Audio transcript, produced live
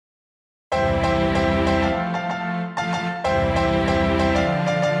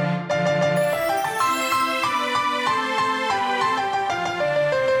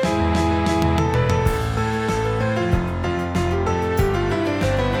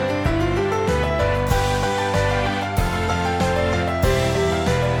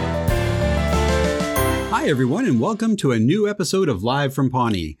everyone, and welcome to a new episode of Live from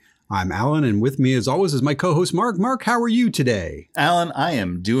Pawnee. I'm Alan, and with me, as always, is my co-host, Mark. Mark, how are you today? Alan, I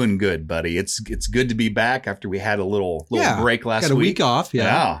am doing good, buddy. It's good to be back after we had a little break last week. Got a week off,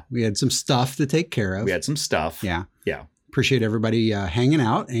 yeah. We had some stuff to take care of. We had some stuff. Yeah. Yeah. Appreciate everybody hanging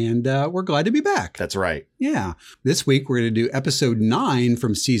out, and we're glad to be back. That's right. Yeah. This week, we're going to do episode 9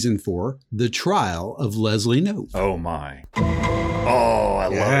 from season 4, The Trial of Leslie Knope. Oh, my. Oh, I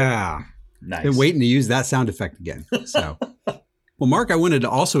love it. Yeah. Nice. Been waiting to use that sound effect again. So, well, Mark, I wanted to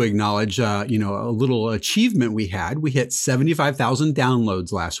also acknowledge, a little achievement we had. We hit 75,000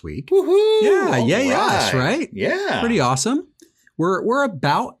 downloads last week. Woohoo! Yeah, yes, right? Yeah. Pretty awesome. We're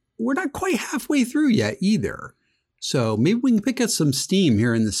not quite halfway through yet either. So maybe we can pick up some steam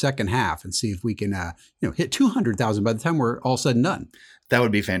here in the second half and see if we can, hit 200,000 by the time we're all said and done. That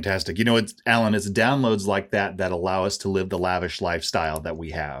would be fantastic. Alan, it's downloads like that allow us to live the lavish lifestyle that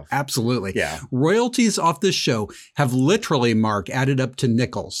we have. Absolutely. Yeah. Royalties off this show have literally, Mark, added up to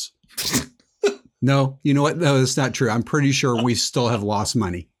nickels. No, you know what? No, that's not true. I'm pretty sure we still have lost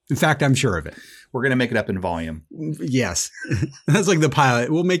money. In fact, I'm sure of it. We're going to make it up in volume. Yes. That's like the pilot.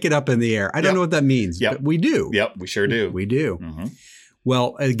 We'll make it up in the air. I don't know what that means, but we do. Yep, we sure do. We do. Mm-hmm.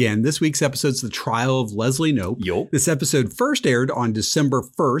 Well, again, this week's episode is The Trial of Leslie Knope. Yep. This episode first aired on December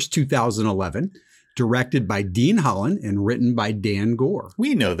 1st, 2011, directed by Dean Holland and written by Dan Gore.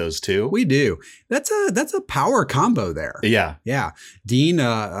 We know those two. We do. That's a power combo there. Yeah. Yeah. Dean,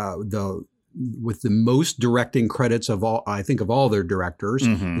 with the most directing credits of all their directors.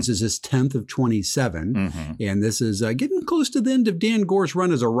 Mm-hmm. This is his 10th of 27. Mm-hmm. And this is getting close to the end of Dan Gore's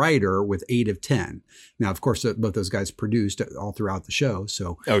run as a writer with 8 of 10. Now, of course, both those guys produced all throughout the show.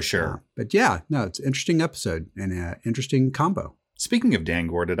 So, oh, sure. But yeah, no, it's an interesting episode and an interesting combo. Speaking of Dan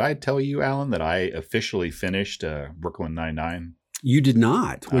Gore, did I tell you, Alan, that I officially finished Brooklyn Nine-Nine? You did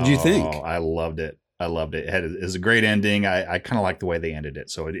not. What did you think? I loved it. It was a great ending. I kind of like the way they ended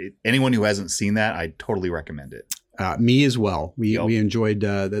it. So anyone who hasn't seen that, I totally recommend it. Me as well. We enjoyed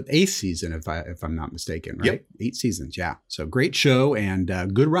the 8th season, if I'm not mistaken, right? Yep. 8 seasons, yeah. So great show and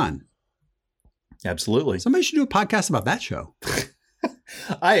good run. Absolutely. Somebody should do a podcast about that show.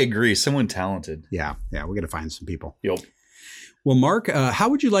 I agree. Someone talented. Yeah, we're going to find some people. Yep. Well, Mark, how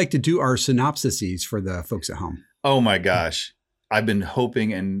would you like to do our synopsises for the folks at home? Oh, my gosh. I've been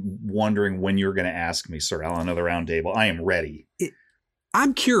hoping and wondering when you're going to ask me, Sir Alan, of the round table. I am ready.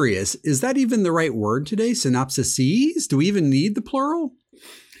 I'm curious, is that even the right word today? Synopsises? Do we even need the plural?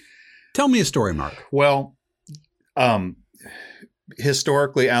 Tell me a story, Mark. Well,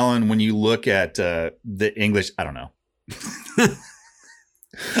 historically, Alan, when you look at the English, I don't know.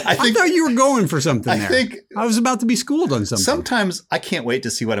 I thought you were going for something there. I was about to be schooled on something. Sometimes I can't wait to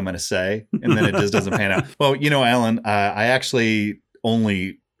see what I'm going to say, and then it just doesn't pan out. Well, Alan, I actually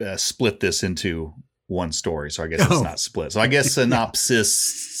only split this into one story, so I guess it's not split. So I guess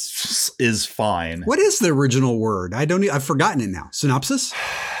synopsis is fine. What is the original word? I've forgotten it now. Synopsis?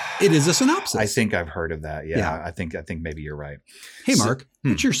 It is a synopsis. I think I've heard of that. Yeah. I think maybe you're right. Hey, Mark,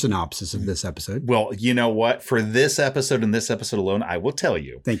 what's your synopsis of this episode? Well, you know what? For this episode and this episode alone, I will tell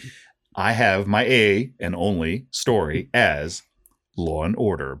you. Thank you. I have my A and only story as Law and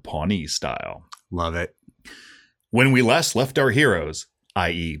Order Pawnee style. Love it. When we last left our heroes,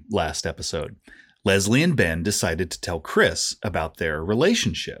 i.e. last episode, Leslie and Ben decided to tell Chris about their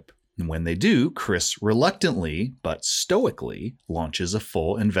relationship. And when they do, Chris reluctantly but stoically launches a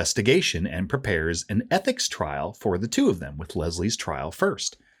full investigation and prepares an ethics trial for the two of them, with Leslie's trial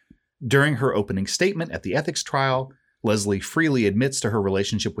first. During her opening statement at the ethics trial, Leslie freely admits to her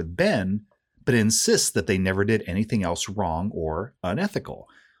relationship with Ben, but insists that they never did anything else wrong or unethical.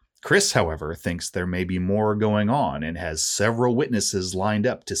 Chris, however, thinks there may be more going on and has several witnesses lined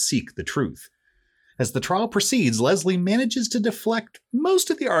up to seek the truth. As the trial proceeds, Leslie manages to deflect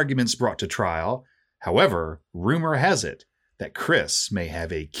most of the arguments brought to trial. However, rumor has it that Chris may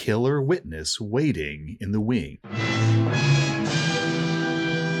have a killer witness waiting in the wing.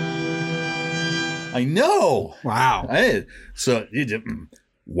 I know! Wow.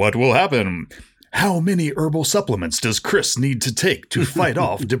 What will happen? How many herbal supplements does Chris need to take to fight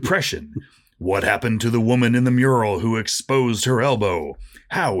off depression? What happened to the woman in the mural who exposed her elbow?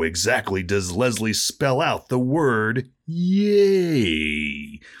 How exactly does Leslie spell out the word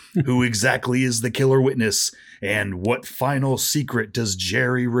yay? Who exactly is the killer witness? And what final secret does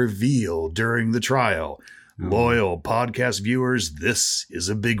Jerry reveal during the trial? Loyal podcast viewers, this is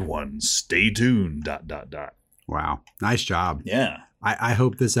a big one. Stay tuned, ... Wow. Nice job. Yeah. I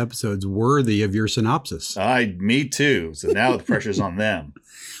hope this episode's worthy of your synopsis. Me too. So now the pressure's on them.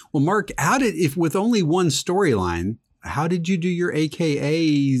 Well, Mark, if with only one storyline, how did you do your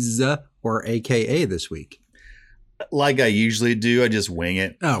AKAs or AKA this week? Like I usually do, I just wing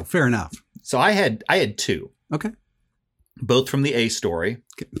it. Oh, fair enough. So I had two, Okay. both from the A story.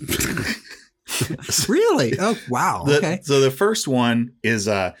 Really? Oh, wow. Okay. So the first one is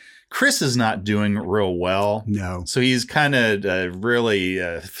Chris is not doing real well. No. So he's kind of really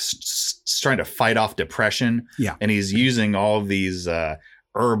trying to fight off depression. Yeah. And he's using all of these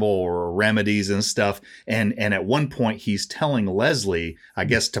herbal remedies and stuff. And at one point he's telling Leslie, I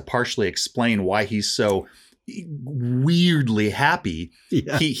guess to partially explain why he's so weirdly happy.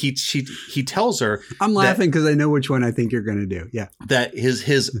 Yeah. He tells her I'm laughing because I know which one I think you're going to do. Yeah. that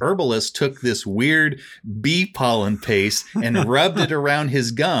his herbalist took this weird bee pollen paste and rubbed it around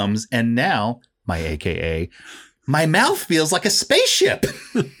his gums, and now my AKA my mouth feels like a spaceship.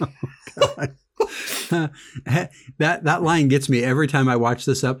 that line gets me every time I watch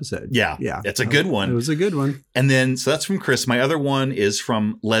this episode. Yeah, it's a good one. It was a good one. And then so that's from Chris. My other one is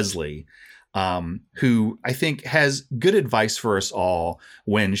from Leslie, who I think has good advice for us all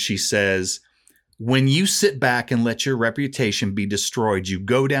when she says, when you sit back and let your reputation be destroyed, you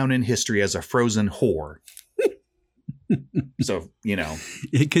go down in history as a frozen whore. So,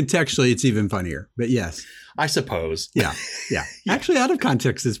 Contextually, it's even funnier. But yes. I suppose. Yeah. Yeah. Actually, out of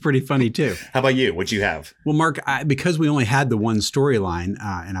context, it's pretty funny, too. How about you? What'd you have? Well, Mark, because we only had the one storyline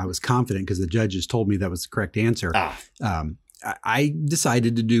and I was confident because the judges told me that was the correct answer. I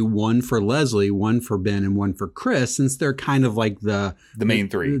decided to do one for Leslie, one for Ben, and one for Chris, since they're kind of like the main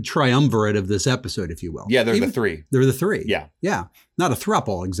three. The triumvirate of this episode, if you will. Yeah, they're the three. They're the three. Yeah. Yeah. Not a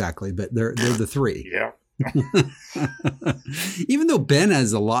throuple exactly, but they're the three. Yeah. Even though Ben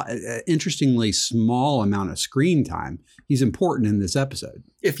has a interestingly small amount of screen time, he's important in this episode.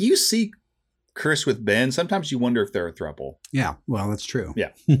 If you see Chris with Ben, sometimes you wonder if they're a throuple. Yeah, well, that's true.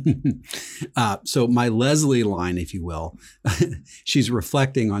 Yeah. So my Leslie line, if you will, she's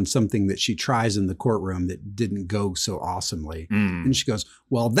reflecting on something that she tries in the courtroom that didn't go so awesomely. And she goes,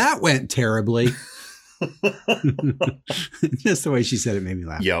 well, that went terribly. Just the way she said it made me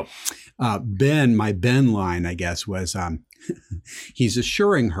laugh. Yep. My Ben line, I guess, was he's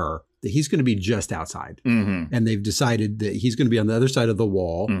assuring her that he's going to be just outside. Mm-hmm. And they've decided that he's going to be on the other side of the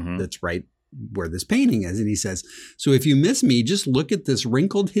wall that's right where this painting is. And he says, so if you miss me, just look at this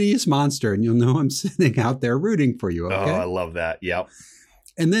wrinkled, hideous monster and you'll know I'm sitting out there rooting for you. Okay? Oh, I love that. Yep.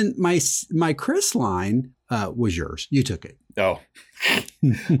 And then my Chris line was yours. You took it. Oh,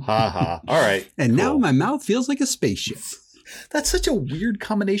 ha ha. All right. And now my mouth feels like a spaceship. That's such a weird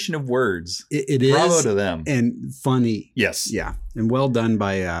combination of words. It is. Bravo to them. And funny. Yes. Yeah. And well done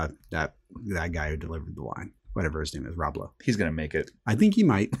by that guy who delivered the line. Whatever his name is, Rob Lowe. He's going to make it. I think he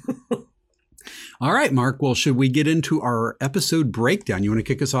might. All right, Mark. Well, should we get into our episode breakdown? You want to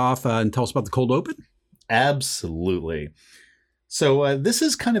kick us off and tell us about the cold open? Absolutely. So this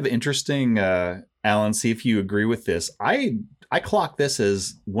is kind of interesting, Alan. See if you agree with this. I clock this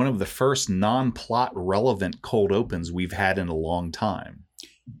as one of the first non-plot relevant cold opens we've had in a long time.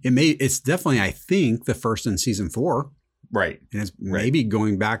 It's definitely, I think, the first in season 4. Right. And it's maybe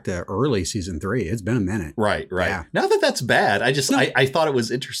going back to early season 3. It's been a minute. Right. Yeah. Not that that's bad. I thought it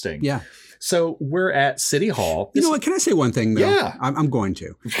was interesting. Yeah. So we're at City Hall. You know what? Can I say one thing, though? Yeah. I'm going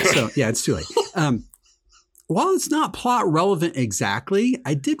to. So, yeah, it's too late. While it's not plot relevant exactly,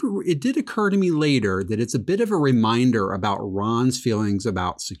 it did occur to me later that it's a bit of a reminder about Ron's feelings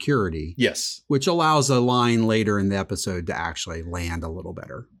about security. Yes. Which allows a line later in the episode to actually land a little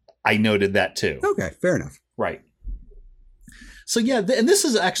better. I noted that too. Okay, fair enough. Right. So yeah, and this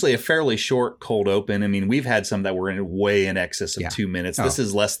is actually a fairly short cold open. I mean, we've had some that were way in excess of 2 minutes. This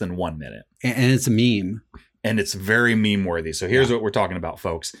is less than 1 minute. And it's a meme. And it's very meme worthy. So here's what we're talking about,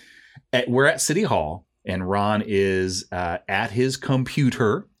 folks. We're at City Hall. And Ron is at his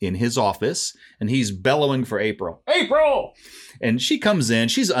computer in his office, and he's bellowing for April. April! And she comes in.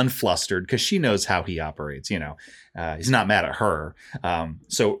 She's unflustered because she knows how he operates. He's not mad at her.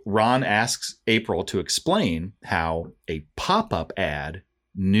 So Ron asks April to explain how a pop-up ad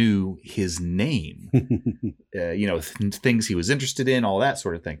knew his name, things he was interested in, all that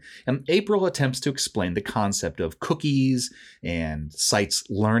sort of thing. And April attempts to explain the concept of cookies and sites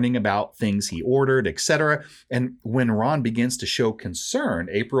learning about things he ordered, etc. And when Ron begins to show concern,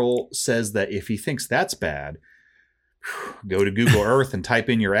 April says that if he thinks that's bad, go to Google Earth and type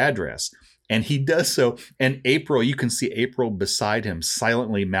in your address. And he does so. And April, you can see April beside him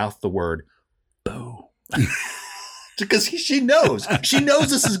silently mouth the word, "Boo." Because she knows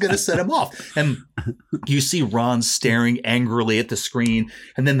this is going to set him off. And you see Ron staring angrily at the screen.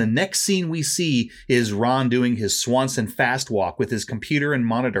 And then the next scene we see is Ron doing his Swanson fast walk with his computer and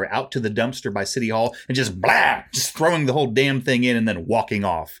monitor out to the dumpster by City Hall and just throwing the whole damn thing in and then walking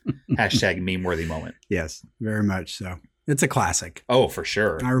off. Hashtag meme-worthy moment. Yes, very much so. It's a classic. Oh, for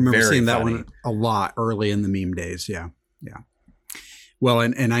sure. I remember Very seeing that funny. one a lot early in the meme days. Yeah. Well,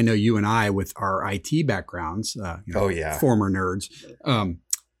 and I know you and I, with our IT backgrounds, Oh, yeah. former nerds,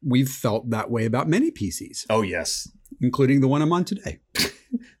 we've felt that way about many PCs, Oh, yes. including the one I'm on today.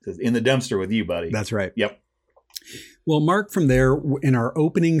 In the dumpster with you, buddy. That's right. Yep. Well, Mark, from there, in our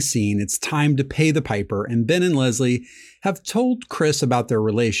opening scene, it's time to pay the piper, and Ben and Leslie have told Chris about their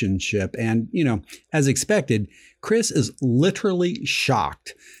relationship. And, as expected, Chris is literally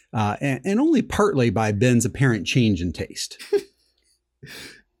shocked, and only partly by Ben's apparent change in taste.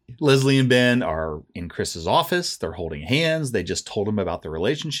 Leslie and Ben are in Chris's office. They're holding hands. They just told him about the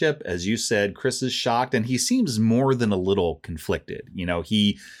relationship. As you said, Chris is shocked, and he seems more than a little conflicted.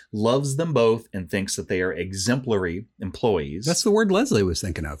 He loves them both and thinks that they are exemplary employees. That's the word Leslie was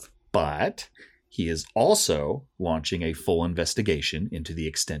thinking of. But he is also launching a full investigation into the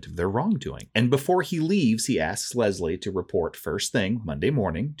extent of their wrongdoing. And before he leaves, he asks Leslie to report first thing Monday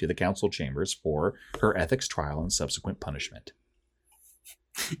morning to the council chambers for her ethics trial and subsequent punishment.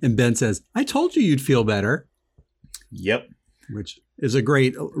 And Ben says, "I told you you'd feel better," Yep. which is a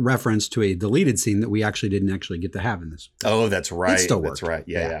great reference to a deleted scene that we actually didn't get to have in this. Oh, that's right. It still That's worked. right.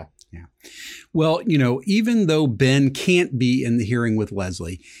 Yeah. Well, even though Ben can't be in the hearing with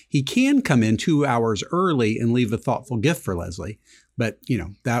Leslie, he can come in 2 hours early and leave a thoughtful gift for Leslie. But,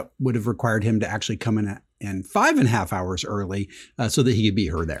 that would have required him to actually come in 5.5 hours early so that he could be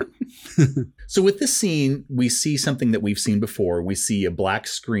her there. So with this scene, we see something that we've seen before. We see a black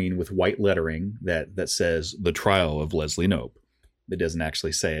screen with white lettering that says "The Trial of Leslie Knope." It doesn't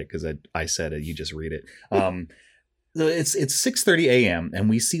actually say it because I said it. You just read it. It's 6:30 a.m. and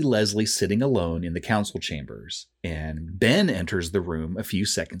we see Leslie sitting alone in the council chambers. And Ben enters the room a few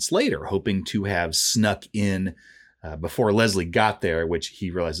seconds later, hoping to have snuck in before Leslie got there, which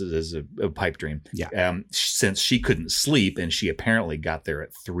he realizes is a pipe dream. Yeah. Since she couldn't sleep and she apparently got there at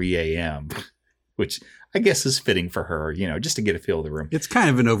 3 a.m., which I guess is fitting for her, just to get a feel of the room. It's kind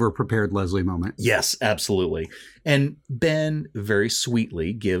of an over-prepared Leslie moment. Yes, absolutely. And Ben very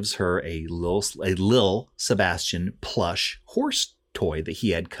sweetly gives her a Lil Sebastian plush horse toy that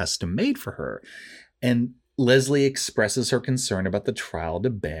he had custom made for her. And Leslie expresses her concern about the trial to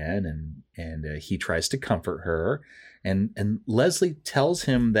Ben, and he tries to comfort her. And Leslie tells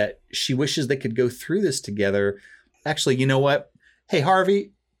him that she wishes they could go through this together. Actually, you know what? Hey,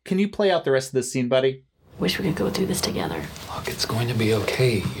 Harvey, can you play out the rest of this scene, buddy? Wish we could go through this together. Look, it's going to be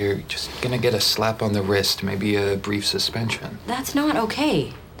okay. You're just gonna get a slap on the wrist, maybe a brief suspension. That's not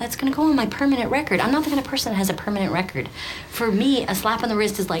okay. That's gonna go on my permanent record. I'm not the kind of person that has a permanent record. For me, a slap on the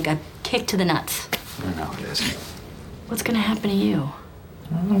wrist is like a kick to the nuts. No, it isn't. What's gonna happen to you?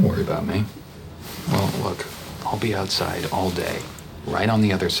 Don't worry about me. Well, look, I'll be outside all day, right on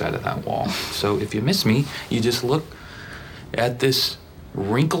the other side of that wall. So if you miss me, you just look at this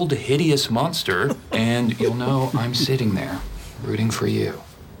wrinkled, hideous monster, and you'll know I'm sitting there, rooting for you.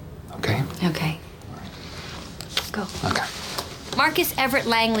 Okay? Okay. Go. Okay. Marcus Everett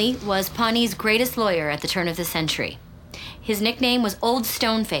Langley was Pawnee's greatest lawyer at the turn of the century. His nickname was Old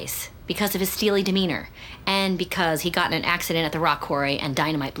Stoneface because of his steely demeanor and because he got in an accident at the rock quarry and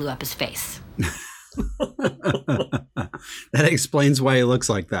dynamite blew up his face. That explains why he looks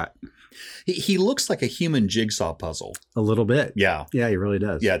like that. He looks like a human jigsaw puzzle. A little bit. Yeah. Yeah, he really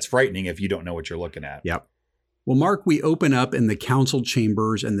does. Yeah, it's frightening if you don't know what you're looking at. Yep. Well, Mark, we open up in the council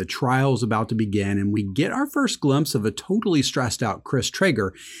chambers and the trial is about to begin, and we get our first glimpse of a totally stressed out Chris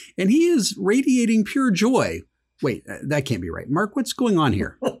Traeger, and he is radiating pure joy. Wait, that can't be right. Mark, what's going on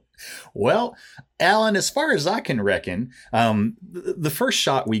here? Well, Alan, as far as I can reckon, the first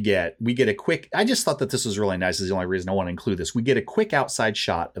shot we get a quick, I just thought that this was really nice is the only reason I want to include this. We get a quick outside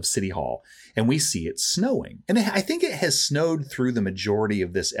shot of City Hall and we see it snowing. And I think it has snowed through the majority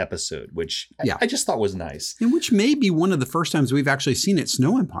of this episode, which Yeah. I just thought was nice. And which may be one of the first times we've actually seen it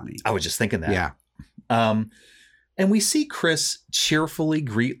snow in Pawnee. I was just thinking that. Yeah. And we see Chris cheerfully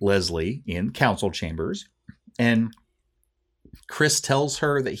greet Leslie in council chambers. And Chris tells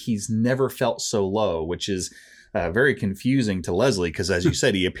her that he's never felt so low, which is very confusing to Leslie because, as you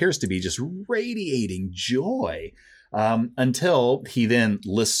said, he appears to be just radiating joy. until he then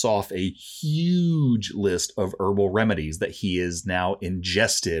lists off a huge list of herbal remedies that he is now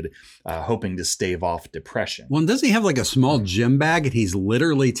ingested, hoping to stave off depression. Well, doesn't he have like a small gym bag and he's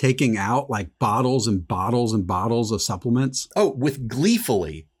literally taking out like bottles and bottles and bottles of supplements? Oh, with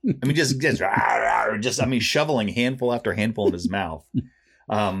gleefully. I mean, just shoveling handful after handful in his mouth.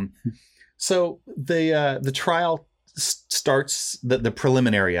 So the trial starts, the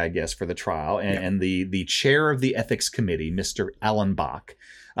preliminary, I guess, for the trial, and the chair of the ethics committee, Mr. Allenbach,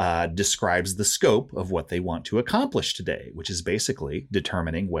 describes the scope of what they want to accomplish today, which is basically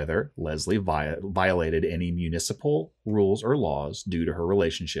determining whether Leslie violated any municipal rules or laws due to her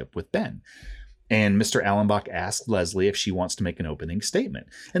relationship with Ben. And Mr. Allenbach asked Leslie if she wants to make an opening statement.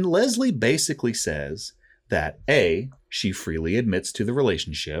 And Leslie basically says that A, she freely admits to the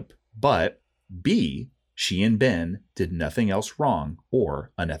relationship, but B, she and Ben did nothing else wrong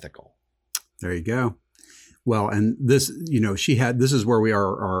or unethical. There you go. Well, and this, this is where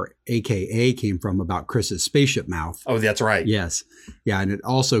our AKA came from about Chris's spaceship mouth. Oh, that's right. Yes. Yeah. And it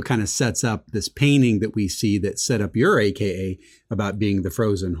also kind of sets up this painting that we see that set up your AKA about being the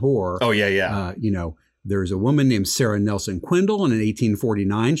frozen whore. Oh, yeah. There's a woman named Sarah Nelson Quindle, and in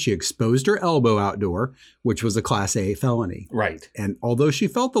 1849, she exposed her elbow outdoor, which was a Class A felony. Right. And although she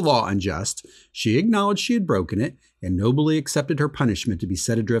felt the law unjust, she acknowledged she had broken it and nobly accepted her punishment to be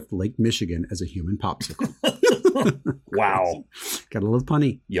set adrift Lake Michigan as a human popsicle. Wow. Gotta love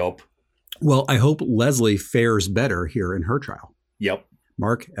punny. Yup. Well, I hope Leslie fares better here in her trial. Yep.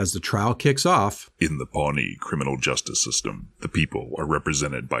 Mark, as the trial kicks off. In the Pawnee criminal justice system, the people are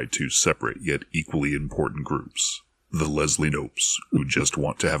represented by two separate yet equally important groups. The Leslie Nopes, who just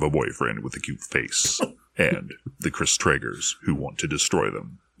want to have a boyfriend with a cute face, and the Chris Tragers, who want to destroy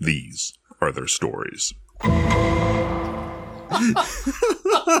them. These are their stories.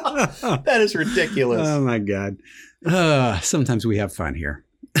 That is ridiculous. Oh, my God. Sometimes we have fun here.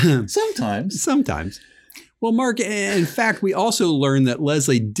 Sometimes. Well, Mark, in fact, we also learned that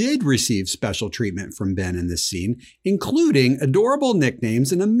Leslie did receive special treatment from Ben in this scene, including adorable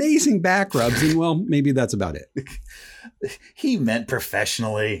nicknames and amazing back rubs. And, well, maybe that's about it. He meant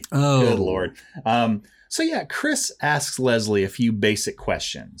professionally. Oh. Good Lord. Chris asks Leslie a few basic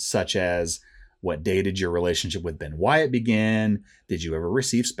questions, such as, what day did your relationship with Ben Wyatt begin? Did you ever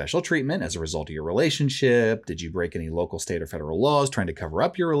receive special treatment as a result of your relationship? Did you break any local, state, or federal laws trying to cover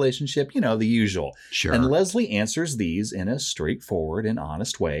up your relationship? The usual. Sure. And Leslie answers these in a straightforward and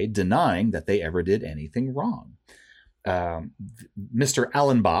honest way, denying that they ever did anything wrong. Mr.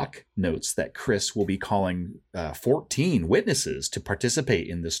 Allenbach notes that Chris will be calling 14 witnesses to participate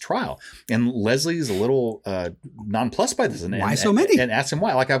in this trial. And Leslie's a little nonplussed by this. Why so many? And asks him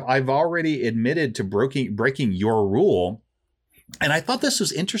why. Like, I've already admitted to breaking your rule. And I thought this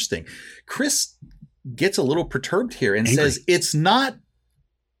was interesting. Chris gets a little perturbed here and says, it's not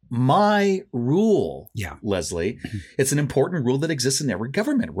my rule, Leslie. It's an important rule that exists in every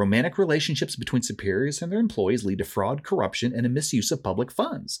government. Romantic relationships between superiors and their employees lead to fraud, corruption, and a misuse of public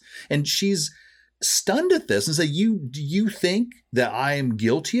funds. And she's stunned at this and says, do you think that I am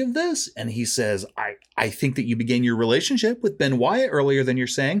guilty of this? And he says, I think that you began your relationship with Ben Wyatt earlier than you're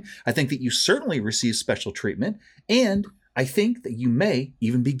saying. I think that you certainly received special treatment. And I think that you may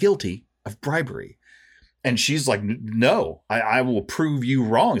even be guilty of bribery. And she's like, no, I will prove you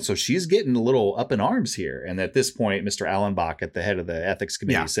wrong. So she's getting a little up in arms here. And at this point, Mr. Allenbach, at the head of the ethics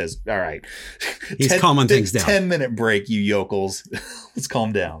committee, says, all right, he's calming things down. 10-minute break, you yokels. Let's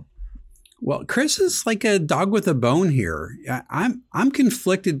calm down. Well, Chris is like a dog with a bone here. I'm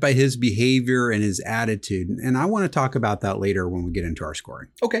conflicted by his behavior and his attitude, and I want to talk about that later when we get into our scoring.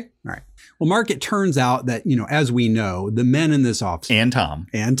 Okay. All right. Well, Mark, it turns out that, as we know, the men in this office and Tom,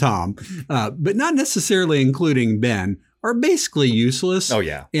 but not necessarily including Ben, are basically useless. Oh,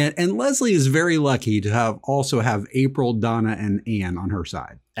 yeah. And Leslie is very lucky to also have April, Donna, and Ann on her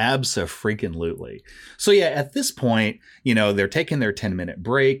side. Abso-freaking-lutely. So yeah, at this point, they're taking their 10-minute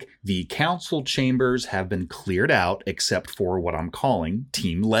break. The council chambers have been cleared out except for what I'm calling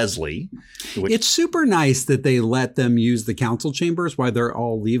Team Leslie. It's super nice that they let them use the council chambers while they're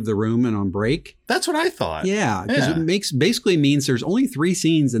all leave the room and on break. That's what I thought. Yeah, because it basically means there's only 3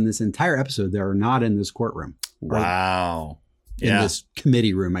 scenes in this entire episode that are not in this courtroom. Wow. In this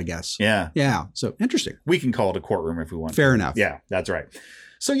committee room, I guess. Yeah. Yeah. So interesting. We can call it a courtroom if we want. Fair enough. Yeah, that's right.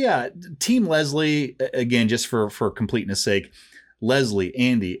 So yeah, Team Leslie, again, just for completeness sake, Leslie,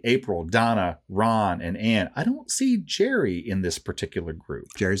 Andy, April, Donna, Ron, and Ann. I don't see Jerry in this particular group.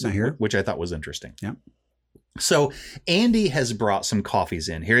 Jerry's not here. Which I thought was interesting. Yeah. So Andy has brought some coffees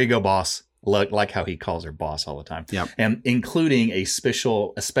in. Here you go, boss. Like how he calls her boss all the time. Yep. And including a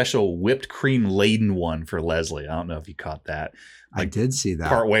special whipped cream laden one for Leslie. I don't know if you caught that. I did see that.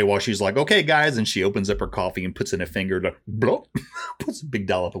 Part way while she's like, okay, guys. And she opens up her coffee and puts in a finger to blow, puts a big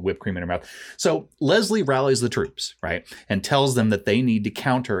dollop of whipped cream in her mouth. So Leslie rallies the troops, right? And tells them that they need to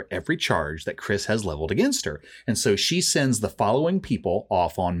counter every charge that Chris has leveled against her. And so she sends the following people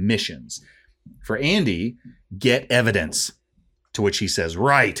off on missions. For Andy, get evidence. To which he says,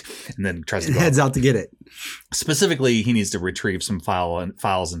 right. And then tries to go heads out to get it. Specifically, he needs to retrieve some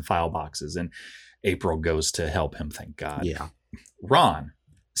files and file boxes. And April goes to help him, thank God. Yeah. Ron,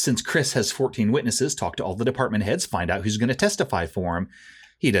 since Chris has 14 witnesses, talk to all the department heads, find out who's going to testify for him.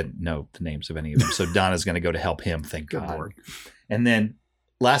 He doesn't know the names of any of them. So Donna's going to go to help him, thank God. Lord. And then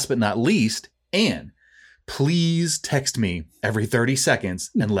last but not least, Anne, please text me every 30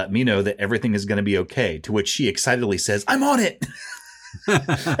 seconds and let me know that everything is going to be okay. To which she excitedly says, I'm on it.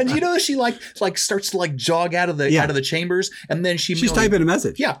 And you know, she like starts to like jog out of the chambers, and then she's typing a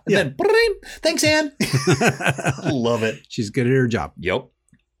message. Yeah. And then thanks, Anne. Love it. She's good at her job. Yep.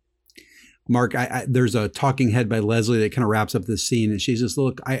 Mark, there's a talking head by Leslie that kind of wraps up this scene, and she says,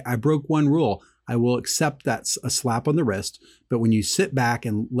 look, I broke one rule. I will accept that's a slap on the wrist, but when you sit back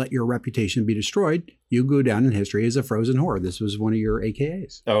and let your reputation be destroyed, you go down in history as a frozen whore. This was one of your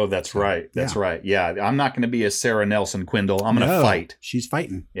AKAs. Oh, that's right. That's right. Yeah. I'm not going to be a Sarah Nelson Quindle. I'm going to fight. She's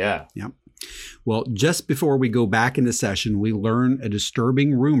fighting. Yeah. Yep. Well, just before we go back into session, we learn a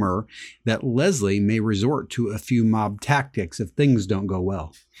disturbing rumor that Leslie may resort to a few mob tactics if things don't go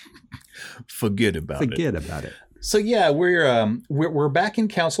well. Forget about it. So yeah, we're back in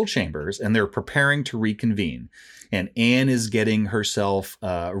council chambers, and they're preparing to reconvene. And Anne is getting herself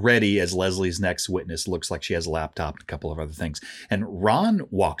ready as Leslie's next witness. Looks like she has a laptop and a couple of other things. And Ron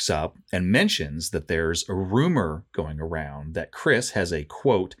walks up and mentions that there's a rumor going around that Chris has a,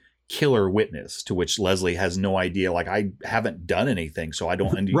 quote, killer witness, to which Leslie has no idea. Like, I haven't done anything, so I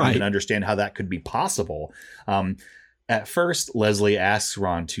don't even understand how that could be possible. At first, Leslie asks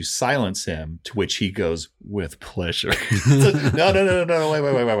Ron to silence him, to which he goes, with pleasure. No,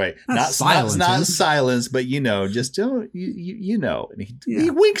 wait. Not silence, but, just don't, And he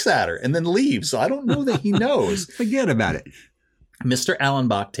winks at her and then leaves. So I don't know that he knows. Forget about it. Mr.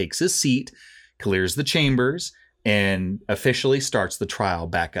 Allenbach takes his seat, clears the chambers, and officially starts the trial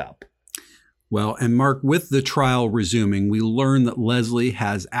back up. Well, and Mark, with the trial resuming, we learn that Leslie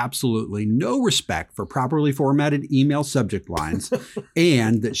has absolutely no respect for properly formatted email subject lines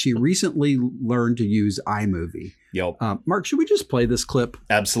and that she recently learned to use iMovie. Yep. Mark, should we just play this clip?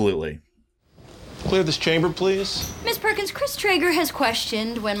 Absolutely. Clear this chamber, please. Miss Perkins, Chris Traeger has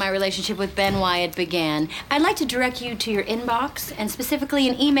questioned when my relationship with Ben Wyatt began. I'd like to direct you to your inbox, and specifically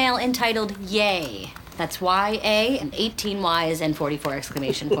an email entitled Yay. That's Y-A and 18 Y's and 44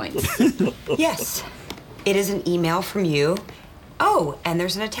 exclamation points. Yes, it is an email from you. Oh, and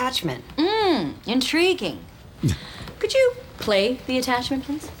there's an attachment. Intriguing. Could you play the attachment,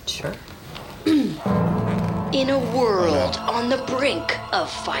 please? Sure. In a world on the brink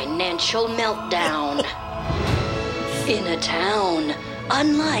of financial meltdown. In a town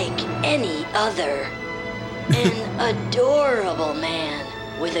unlike any other. An adorable man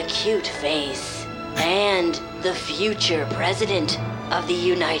with a cute face. And the future president of the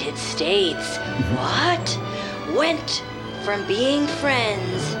United States. What? Went from being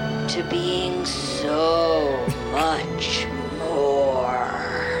friends to being so much more.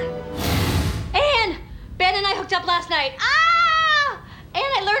 Anne! Ben and I hooked up last night. Ah! And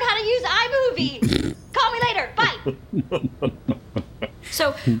I learned how to use iMovie. Call me later. Bye.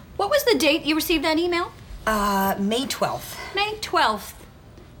 So, what was the date you received that email? May 12th. May 12th.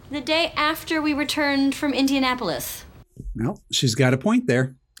 The day after we returned from Indianapolis. Well, she's got a point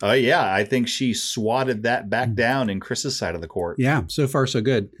there. Oh, yeah. I think she swatted that back down in Chris's side of the court. Yeah, so far so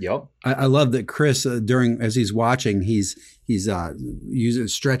good. Yep. I love that Chris, as he's watching, he's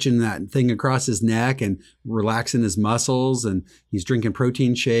stretching that thing across his neck and relaxing his muscles, and he's drinking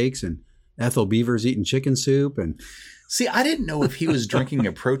protein shakes, and Ethel Beaver's eating chicken soup. And see, I didn't know if he was drinking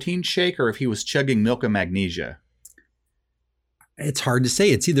a protein shake or if he was chugging milk and magnesia. It's hard to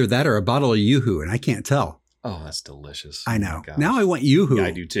say. It's either that or a bottle of Yoo-Hoo, and I can't tell. Oh, that's delicious. I know. Oh, now I want Yoo-Hoo. Yeah,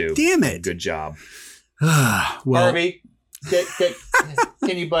 I do too. Damn it. Good job. Well, Harvey,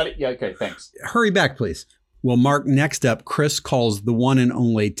 can you buddy? Yeah, okay, thanks. Hurry back, please. Well, Mark, next up, Chris calls the one and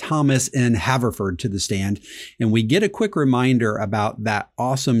only Thomas N. Haverford to the stand, and we get a quick reminder about that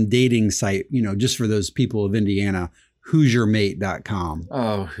awesome dating site, just for those people of Indiana, HoosYourMate.com.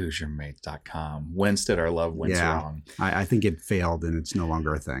 Oh, HoosYourMate.com. Whence did our love went wrong? I think it failed and it's no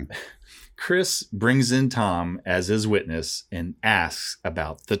longer a thing. Chris brings in Tom as his witness and asks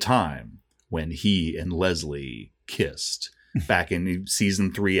about the time. when he and Leslie kissed back in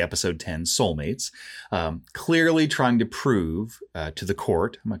season 3, episode 10, Soulmates, clearly trying to prove to the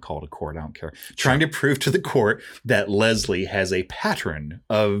court, I'm going to call it a court, I don't care, trying to prove to the court that Leslie has a pattern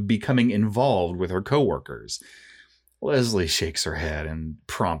of becoming involved with her coworkers. Leslie shakes her head and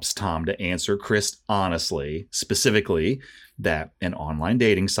prompts Tom to answer Chris honestly, specifically that an online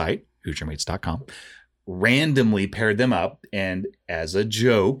dating site, HoosierMates.com, randomly paired them up, and as a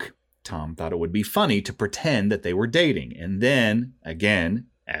joke, Tom thought it would be funny to pretend that they were dating. And then, again,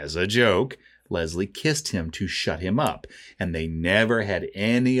 as a joke, Leslie kissed him to shut him up. And they never had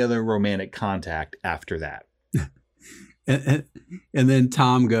any other romantic contact after that. And then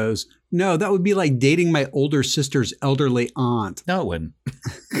Tom goes, no, that would be like dating my older sister's elderly aunt. No, it wouldn't.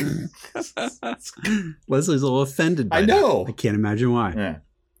 Leslie's a little offended by I know. that. I can't imagine why. Yeah.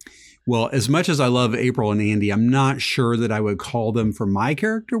 Well, as much as I love April and Andy, I'm not sure that I would call them for my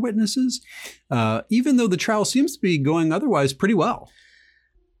character witnesses, even though the trial seems to be going otherwise pretty well.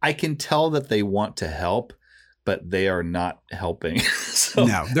 I can tell that they want to help, but they are not helping. So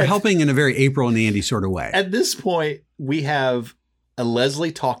No, they're helping in a very April and Andy sort of way. At this point, we have a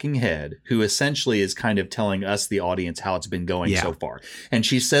Leslie talking head who essentially is kind of telling us, the audience, how it's been going so far. And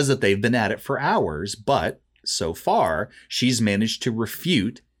she says that they've been at it for hours, but so far she's managed to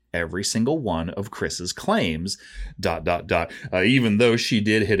refute every single one of Chris's claims, ... even though she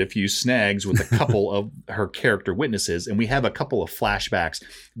did hit a few snags with a couple of her character witnesses. And we have a couple of flashbacks.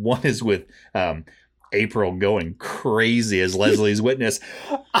 One is with April going crazy as Leslie's witness.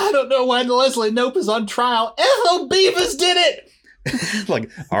 I don't know why Leslie Knope is on trial. Ethel Beavers did it.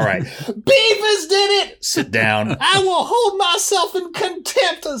 Like, all right, Beavers did it. Sit down. I will hold myself in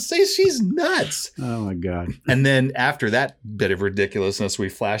contempt. Say she's nuts. Oh my God. And then after that bit of ridiculousness, we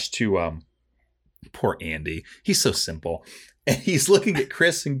flash to poor Andy. He's so simple. And he's looking at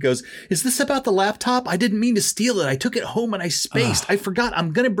Chris and goes, is this about the laptop? I didn't mean to steal it. I took it home and I spaced. I forgot.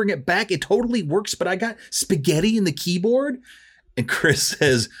 I'm going to bring it back. It totally works, but I got spaghetti in the keyboard. And Chris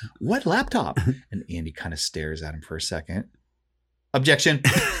says, what laptop? And Andy kind of stares at him for a second. Objection.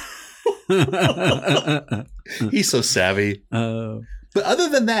 He's so savvy. But other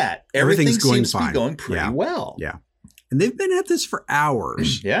than that, everything seems to be going pretty well. Yeah. And they've been at this for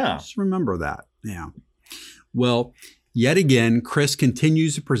hours. Yeah. Just remember that. Yeah. Well, yet again, Chris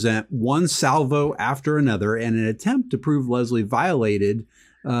continues to present one salvo after another in an attempt to prove Leslie violated,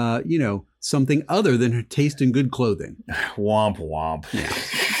 something other than her taste in good clothing. Womp womp. Yeah.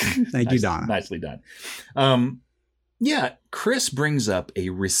 Thank you, Donna. Nicely done. Yeah, Chris brings up a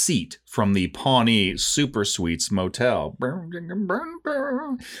receipt from the Pawnee Super Suites motel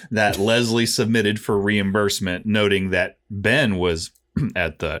that Leslie submitted for reimbursement, noting that Ben was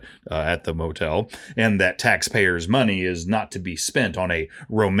at the motel and that taxpayers' money is not to be spent on a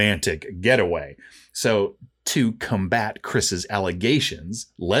romantic getaway. So to combat Chris's allegations,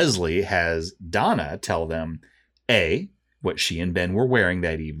 Leslie has Donna tell them, A, what she and Ben were wearing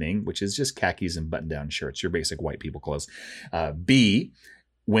that evening, which is just khakis and button-down shirts, your basic white people clothes. B,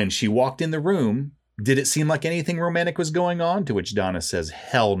 when she walked in the room, did it seem like anything romantic was going on? To which Donna says,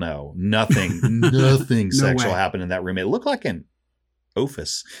 hell no, nothing sexual happened in that room. It looked like an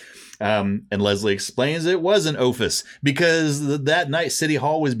office. And Leslie explains it was an office because that night City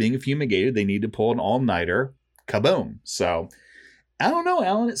Hall was being fumigated. They need to pull an all-nighter. Kaboom. So I don't know,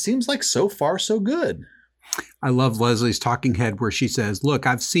 Alan. It seems like so far so good. I love Leslie's talking head where she says, look,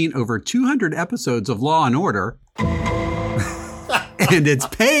 I've seen over 200 episodes of Law and Order and it's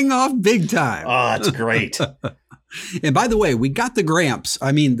paying off big time. Oh, it's great. And by the way, we got the Grants.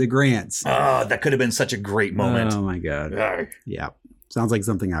 Oh, that could have been such a great moment. Oh my God. Yeah. Sounds like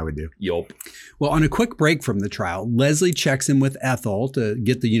something I would do. Yup. Well, on a quick break from the trial, Leslie checks in with Ethel to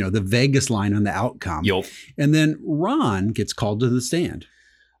get the Vegas line on the outcome. Yup. And then Ron gets called to the stand.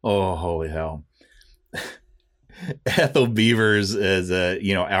 Oh, holy hell. Ethel Beavers is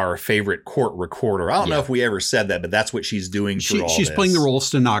our favorite court recorder. I don't know if we ever said that, but that's what she's doing through all this. She's playing the role of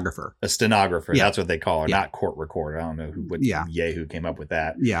stenographer. A stenographer. Yeah. That's what they call her, not court recorder. I don't know what Yahoo came up with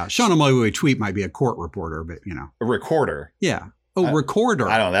that. Yeah. Sean O'Malley Tweet might be a court reporter, but A recorder. Yeah. Oh, recorder.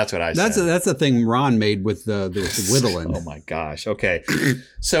 I don't know. That's what I said. That's a thing Ron made with the whittling. Oh my gosh. Okay.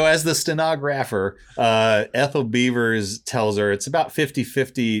 So as the stenographer, Ethel Beavers tells her it's about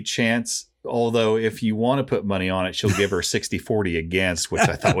 50-50 chance. Although if you want to put money on it, she'll give her 60-40 against, which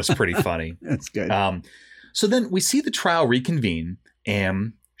I thought was pretty funny. That's good. So then we see the trial reconvene,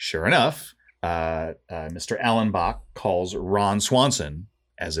 and sure enough, Mr. Allenbach calls Ron Swanson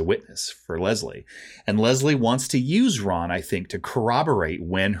as a witness for Leslie. And Leslie wants to use Ron, I think, to corroborate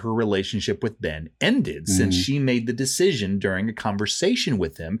when her relationship with Ben ended, since she made the decision during a conversation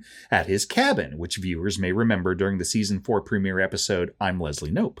with him at his cabin, which viewers may remember during the season 4 premiere episode, I'm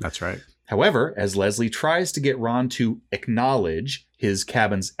Leslie Knope. That's right. However, as Leslie tries to get Ron to acknowledge his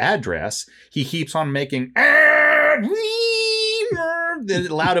cabin's address, he keeps on making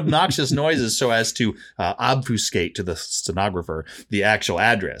loud, obnoxious noises so as to obfuscate to the stenographer the actual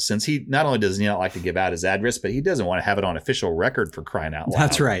address. Since he not only does he not like to give out his address, but he doesn't want to have it on official record, for crying out loud.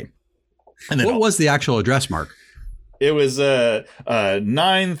 That's right. And then What was the actual address, Mark? it was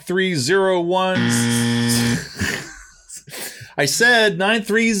 9301. I said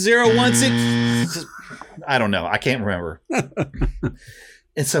 93016. I don't know. I can't remember.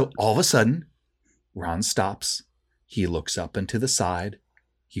 And so all of a sudden, Ron stops. He looks up and to the side.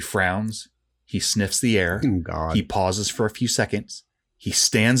 He frowns. He sniffs the air. Oh, God. He pauses for a few seconds. He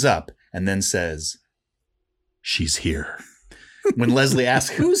stands up and then says, "She's here." When Leslie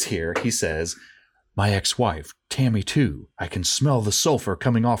asks who's here, he says, "My ex-wife, Tammy too. I can smell the sulfur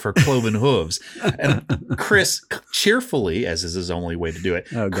coming off her cloven hooves." And Chris cheerfully, as is his only way to do it,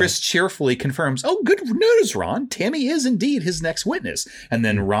 Chris cheerfully confirms, "Oh, good news, Ron. Tammy is indeed his next witness." And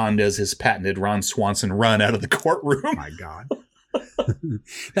then Ron does his patented Ron Swanson run out of the courtroom. Oh, my God.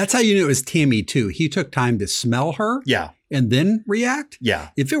 That's how you knew it was Tammy too. He took time to smell her. Yeah. And then react.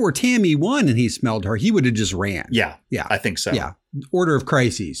 Yeah. If it were Tammy 1 and he smelled her, he would have just ran. Yeah. Yeah. I think so. Yeah. Order of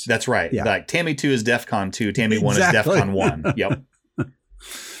crises. That's right. Yeah. Like Tammy 2 is DEFCON 2. Tammy 1 Exactly. is DEFCON 1. Yep.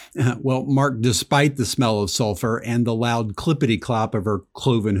 Well, Mark, despite the smell of sulfur and the loud clippity-clop of her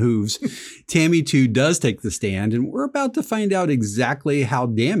cloven hooves, Tammy 2 does take the stand, and we're about to find out exactly how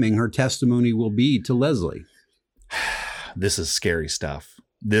damning her testimony will be to Leslie. This is scary stuff.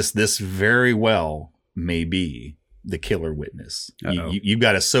 This very well may be the killer witness. You've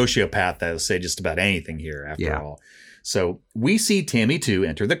got a sociopath that'll say just about anything here, after all. So we see Tammy 2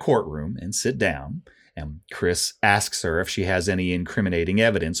 enter the courtroom and sit down. And Chris asks her if she has any incriminating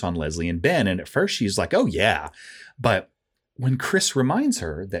evidence on Leslie and Ben. And at first she's like, "Oh, yeah." But when Chris reminds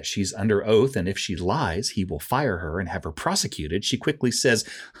her that she's under oath and if she lies, he will fire her and have her prosecuted, she quickly says,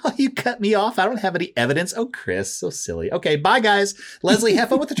 "Oh, you cut me off. I don't have any evidence." Oh, Chris, so silly. Okay, bye, guys. Leslie, have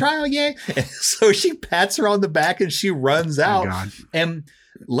fun with the trial. Yay. And so she pats her on the back and she runs out. Oh, God. And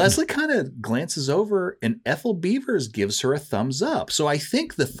Leslie kind of glances over and Ethel Beavers gives her a thumbs up. So I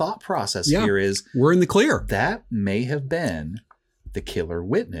think the thought process here is we're in the clear. That may have been the killer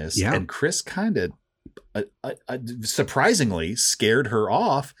witness. Yeah. And Chris kind of surprisingly scared her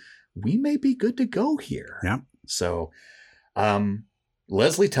off. We may be good to go here. Yeah. So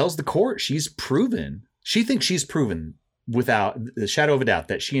Leslie tells the court she thinks she's proven without the shadow of a doubt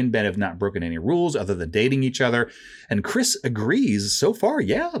that she and Ben have not broken any rules other than dating each other. And Chris agrees so far.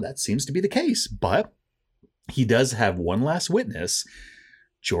 Yeah, that seems to be the case. But he does have one last witness,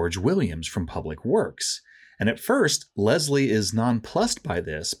 George Williams from Public Works. And at first, Leslie is nonplussed by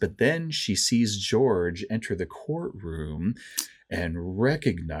this, but then she sees George enter the courtroom and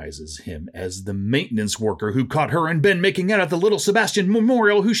recognizes him as the maintenance worker who caught her and Ben making out at the Little Sebastian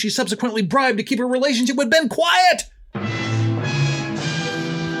Memorial, who she subsequently bribed to keep her relationship with Ben quiet.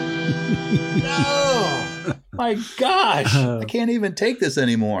 No! My gosh. I can't even take this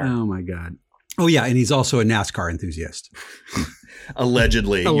anymore. Oh, my God. Oh, yeah. And he's also a NASCAR enthusiast.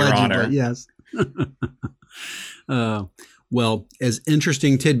 Allegedly, Your Honor. Yes. Well, as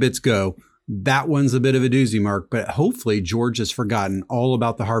interesting tidbits go, that one's a bit of a doozy, Mark, but hopefully George has forgotten all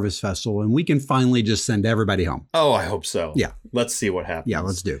about the Harvest Festival and we can finally just send everybody home. Oh, I hope so. Yeah. Let's see what happens. Yeah,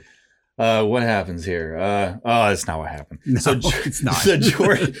 let's do. What happens here? That's not what happened. No, it's not. So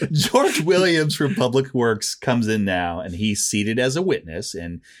George Williams from Public Works comes in now, and he's seated as a witness,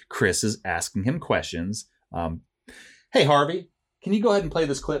 and Chris is asking him questions. Hey, Harvey, can you go ahead and play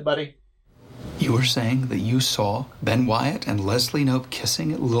this clip, buddy? You were saying that you saw Ben Wyatt and Leslie Knope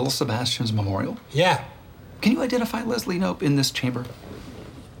kissing at Little Sebastian's Memorial? Yeah. Can you identify Leslie Knope in this chamber?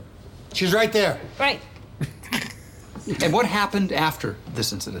 She's right there. Right. And what happened after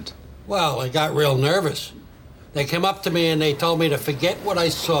this incident? Well, I got real nervous. They came up to me and they told me to forget what I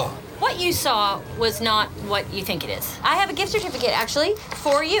saw. What you saw was not what you think it is. I have a gift certificate, actually,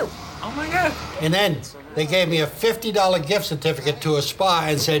 for you. Oh, my God. And then they gave me a $50 gift certificate to a spa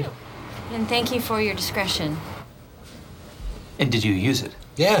and said... And thank you for your discretion. And did you use it?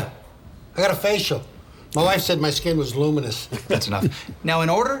 Yeah. I got a facial. My wife said my skin was luminous. That's enough. Now, in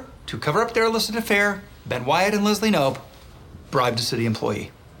order to cover up their illicit affair, Ben Wyatt and Leslie Knope bribed a city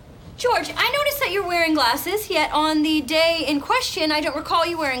employee. George, I noticed that you're wearing glasses, yet on the day in question, I don't recall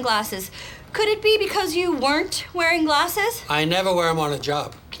you wearing glasses. Could it be because you weren't wearing glasses? I never wear them on a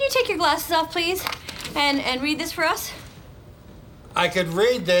job. Can you take your glasses off, please? And read this for us? I could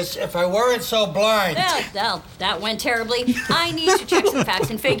read this if I weren't so blind. Well, that went terribly. I need to check some facts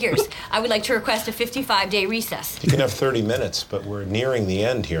and figures. I would like to request a 55-day recess. You can have 30 minutes, but we're nearing the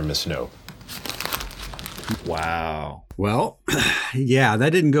end here, Miss Nope. Wow. Well, yeah,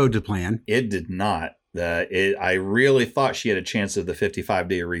 that didn't go to plan. It did not. I really thought she had a chance of the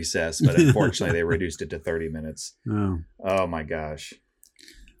 55-day recess, but unfortunately they reduced it to 30 minutes. Oh my gosh.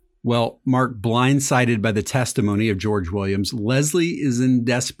 Well, Mark, blindsided by the testimony of George Williams, Leslie is in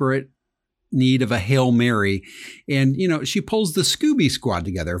desperate need of a Hail Mary. And, she pulls the Scooby Squad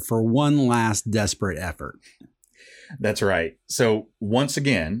together for one last desperate effort. That's right. So once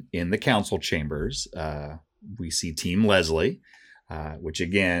again, in the council chambers, we see Team Leslie, which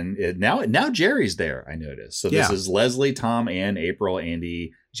again, now Jerry's there, I noticed. So this is Leslie, Tom, Ann, April,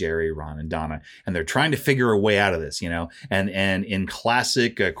 Andy, Jerry, Ron, and Donna. And they're trying to figure a way out of this, and in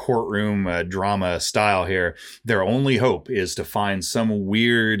classic courtroom drama style here, their only hope is to find some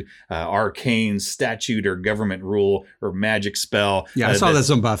weird arcane statute or government rule or magic spell. Yeah, I saw this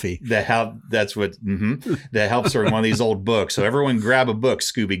on Buffy. That helps her in one of these old books. So everyone grab a book,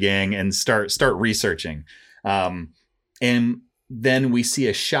 Scooby Gang, and start researching. And then we see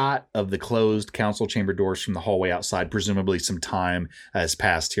a shot of the closed council chamber doors from the hallway outside. Presumably some time has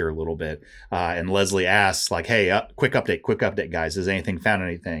passed here a little bit. And Leslie asks, like, hey, quick update, guys. Has anything found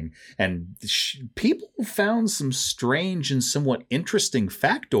anything? And people found some strange and somewhat interesting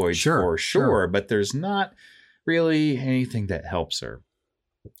factoids for sure, but there's not really anything that helps her.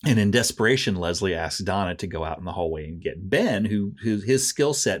 And in desperation, Leslie asks Donna to go out in the hallway and get Ben, who his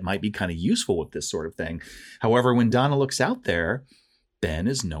skill set might be kind of useful with this sort of thing. However, when Donna looks out there, Ben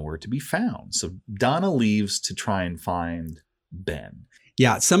is nowhere to be found. So Donna leaves to try and find Ben.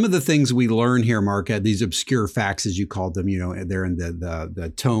 Yeah, some of the things we learn here, Mark, these obscure facts, as you called them, they're in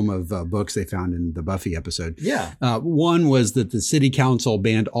the tome of books they found in the Buffy episode. Yeah. One was that the city council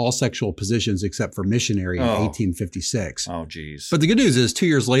banned all sexual positions except for missionary in 1856. Oh, geez. But the good news is 2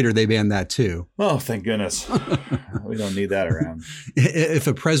 years later, they banned that too. Oh, thank goodness. We don't need that around. If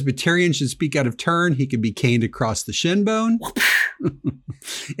a Presbyterian should speak out of turn, he could be caned across the shin bone.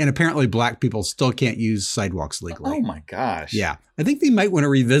 And apparently black people still can't use sidewalks legally. Oh, my gosh. Yeah. I think they might want to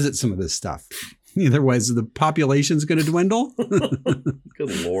revisit some of this stuff. Otherwise, the population's going to dwindle.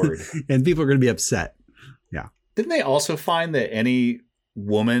 Good Lord. And people are going to be upset. Yeah. Didn't they also find that any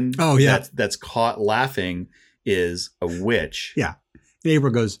woman that's caught laughing is a witch? Yeah. And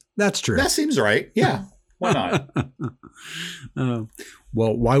April goes, that's true. That seems right. Yeah. Why not?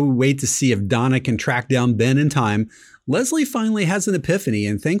 Well, while we wait to see if Donna can track down Ben in time, Leslie finally has an epiphany,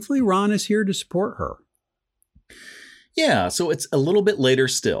 and thankfully Ron is here to support her. Yeah, so it's a little bit later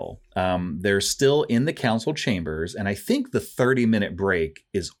still. They're still in the council chambers, and I think the 30-minute break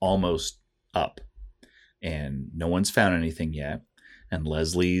is almost up. And no one's found anything yet. And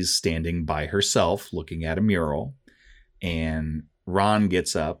Leslie's standing by herself looking at a mural. And Ron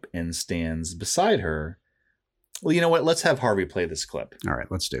gets up and stands beside her. Well, you know what? Let's have Harvey play this clip. All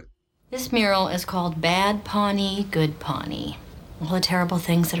right, let's do. This mural is called Bad Pawnee, Good Pawnee. All the terrible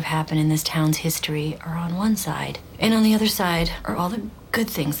things that have happened in this town's history are on one side, and on the other side are all the good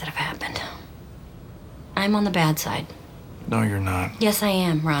things that have happened. I'm on the bad side. No, you're not. Yes, I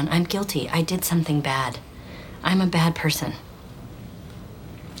am, Ron. I'm guilty. I did something bad. I'm a bad person.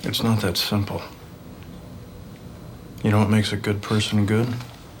 It's not that simple. You know what makes a good person good?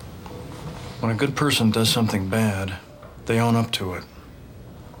 When a good person does something bad, they own up to it.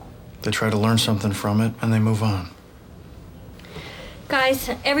 They try to learn something from it, and they move on.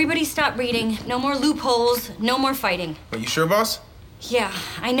 Guys, everybody stop reading. No more loopholes, no more fighting. Are you sure, boss? Yeah,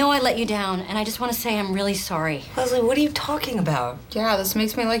 I know I let you down, and I just want to say I'm really sorry. Leslie, what are you talking about? Yeah, this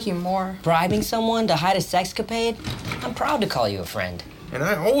makes me like you more. Bribing someone to hide a sexcapade? I'm proud to call you a friend. And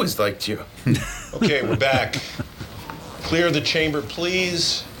I always liked you. Okay, we're back. Clear the chamber,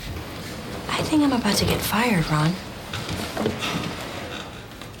 please. I think I'm about to get fired, Ron.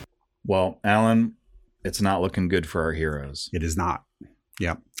 Well, Alan, it's not looking good for our heroes. It is not.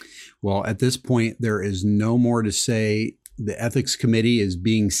 Yep. Well, at this point, there is no more to say. The ethics committee is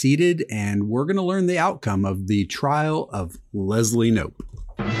being seated, and we're going to learn the outcome of the trial of Leslie Knope.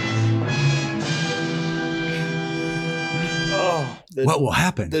 what will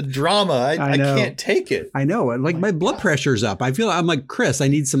happen? The drama. I can't take it. I know. Like my blood pressure's up. I feel I'm like, Chris, I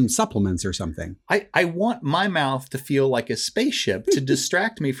need some supplements or something. I want my mouth to feel like a spaceship to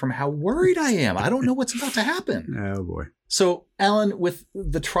distract me from how worried I am. I don't know what's about to happen. Oh, boy. So, Alan, with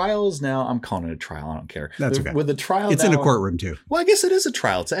the trials now, I'm calling it a trial. I don't care. That's okay. With the trial it's now, in a courtroom, too. Well, I guess it is a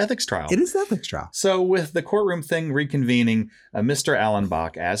trial. It's an ethics trial. It is an ethics trial. So with the courtroom thing reconvening, Mr.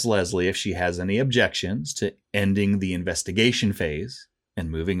 Allenbach asks Leslie if she has any objections to ending the investigation phase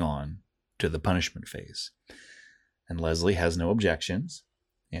and moving on to the punishment phase. And Leslie has no objections.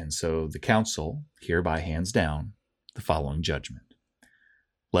 And so the council hereby hands down the following judgment.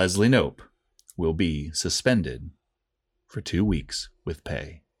 Leslie Knope will be suspended for 2 weeks with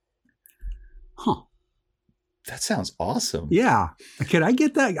pay. Huh. That sounds awesome. Yeah. Could I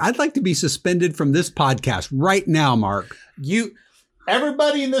get that? I'd like to be suspended from this podcast right now, Mark.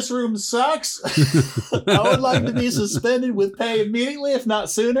 Everybody in this room sucks. I would like to be suspended with pay immediately, if not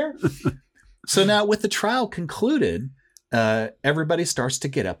sooner. So now with the trial concluded, everybody starts to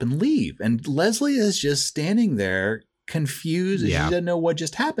get up and leave. And Leslie is just standing there confused. Yeah. She doesn't know what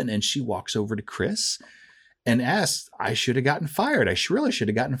just happened. And she walks over to Chris and asks, I should have gotten fired. I really should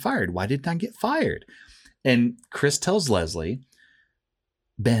have gotten fired. Why didn't I get fired? And Chris tells Leslie,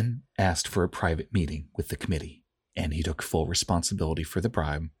 Ben asked for a private meeting with the committee, and he took full responsibility for the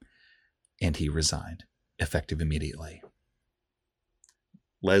bribe, and he resigned, effective immediately.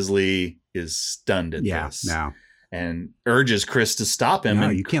 Leslie is stunned at this. No. And urges Chris to stop him. No,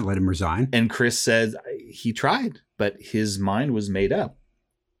 and you can't let him resign. And Chris says he tried, but his mind was made up.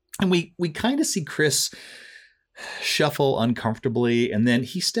 And we kind of see Chris shuffle uncomfortably, and then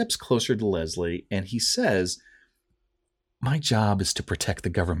he steps closer to Leslie and he says, my job is to protect the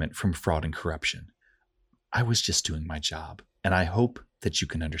government from fraud and corruption. I was just doing my job, and I hope that you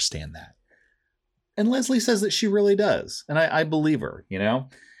can understand that. And Leslie says that she really does, and I believe her, you know?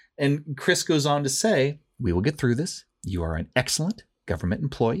 And Chris goes on to say, we will get through this. You are an excellent government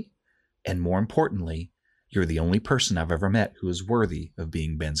employee, and more importantly, you're the only person I've ever met who is worthy of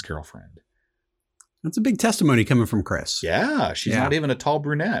being Ben's girlfriend. That's a big testimony coming from Chris. Yeah, she's not even a tall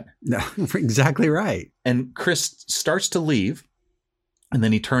brunette. No, exactly right. And Chris starts to leave, and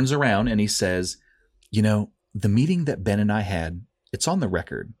then he turns around and he says, you know, the meeting that Ben and I had, it's on the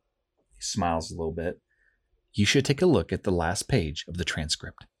record. He smiles a little bit. You should take a look at the last page of the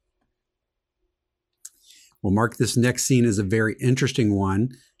transcript. Well, Mark, this next scene is a very interesting one,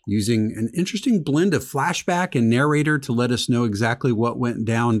 using an interesting blend of flashback and narrator to let us know exactly what went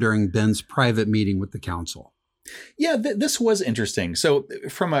down during Ben's private meeting with the council. Yeah, this was interesting. So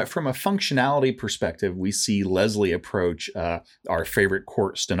from a functionality perspective, we see Leslie approach our favorite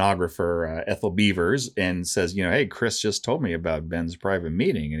court stenographer, Ethel Beavers, and says, you know, hey, Chris just told me about Ben's private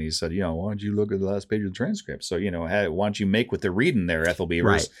meeting. And he said, you know, why don't you look at the last page of the transcript? So, you know, hey, why don't you make what they're reading there, Ethel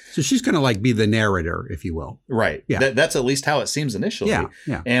Beavers? Right. So she's going to like be the narrator, if you will. Right. Yeah. That's at least how it seems initially.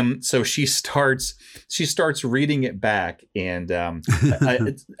 Yeah. And so she starts reading it back, and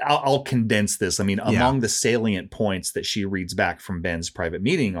I'll condense this. I mean, among the salient points that she reads back from Ben's private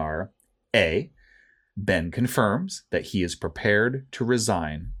meeting are: A, Ben confirms that he is prepared to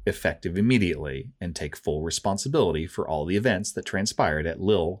resign effective immediately and take full responsibility for all the events that transpired at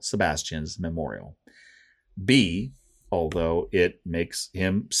Lil Sebastian's memorial. B, although it makes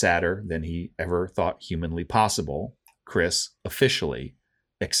him sadder than he ever thought humanly possible, Chris officially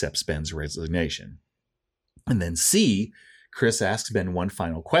accepts Ben's resignation. And then C, Chris asks Ben one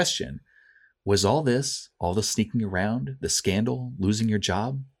final question. Was all the sneaking around, the scandal, losing your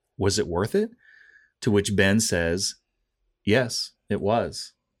job, was it worth it? To which Ben says, yes, it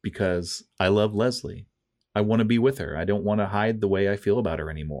was, because I love Leslie. I want to be with her. I don't want to hide the way I feel about her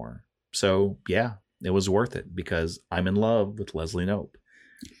anymore. So yeah, it was worth it because I'm in love with Leslie Knope.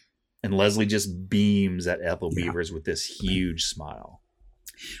 And Leslie just beams at Ethel Beavers with this huge smile.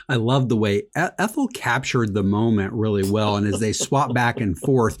 I love the way Ethel captured the moment really well. And as they swap back and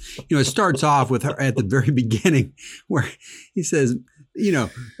forth, you know, it starts off with her at the very beginning where he says, you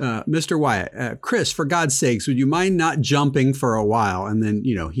know, Mr. Wyatt, Chris, for God's sakes, would you mind not jumping for a while? And then,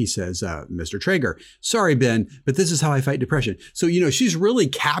 you know, he says, Mr. Traeger, sorry, Ben, but this is how I fight depression. So, you know, she's really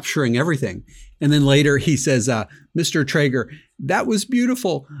capturing everything. And then later he says, Mr. Traeger, that was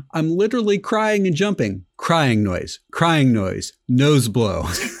beautiful. I'm literally crying and jumping. Crying noise, nose blow.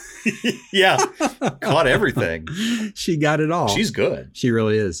 Yeah, caught everything. She got it all. She's good. She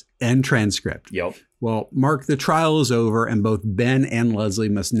really is. End transcript. Yep. Well, Mark, the trial is over and both Ben and Leslie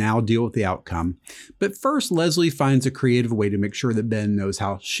must now deal with the outcome. But first, Leslie finds a creative way to make sure that Ben knows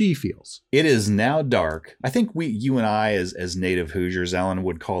how she feels. It is now dark. I think you and I, as native Hoosiers, Alan,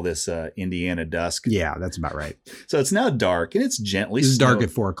 would call this Indiana dusk. Yeah, that's about right. So it's now dark and it's gently It's dark at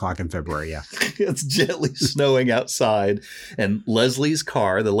 4 o'clock in February, yeah. It's gently snowing outside. And Leslie's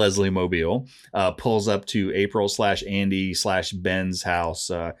car, the Leslie Mobile, pulls up to April/Andy/Ben's house.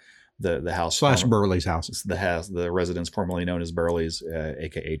 The house / Burley's house. The residence formerly known as Burley's,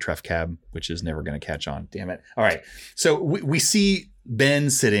 aka Treff Cab, which is never going to catch on. Damn it. All right. So we see Ben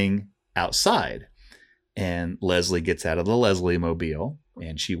sitting outside, and Leslie gets out of the Leslie Mobile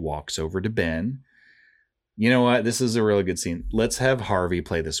and she walks over to Ben. You know what? This is a really good scene. Let's have Harvey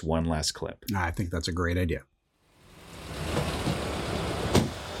play this one last clip. I think that's a great idea.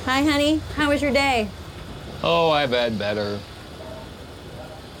 Hi, honey. How was your day? Oh, I've had better.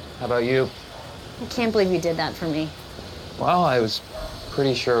 How about you? I can't believe you did that for me. Well, I was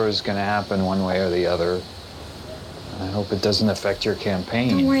pretty sure it was going to happen one way or the other. I hope it doesn't affect your campaign.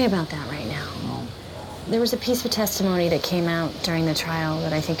 Don't worry about that right now. There was a piece of testimony that came out during the trial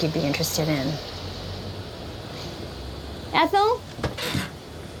that I think you'd be interested in. Ethel?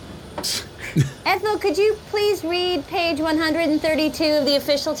 Ethel, could you please read page 132 of the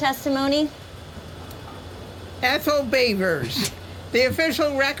official testimony? Ethel Beavers. The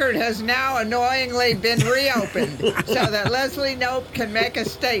official record has now annoyingly been reopened so that Leslie Knope can make a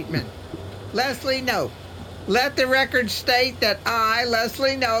statement. Leslie Knope. Let the record state that I,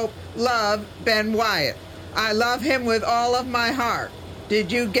 Leslie Knope, love Ben Wyatt. I love him with all of my heart.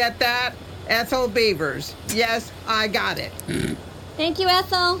 Did you get that? Ethel Beavers. Yes, I got it. Thank you,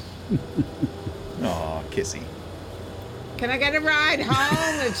 Ethel. Aw, kissy. Can I get a ride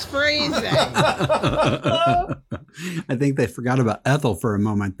home? It's freezing. I think they forgot about Ethel for a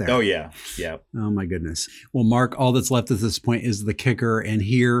moment there. Oh, yeah. Yeah. Oh, my goodness. Well, Mark, all that's left at this point is the kicker. And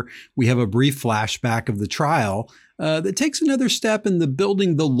here we have a brief flashback of the trial that takes another step in the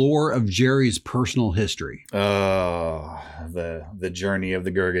building the lore of Jerry's personal history. Oh, the journey of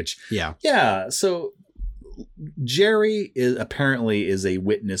the Gurgich. Yeah. Yeah. So Jerry apparently is a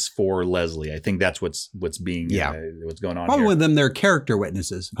witness for Leslie. I think that's what's being what's going on. Probably here. one of them, they're character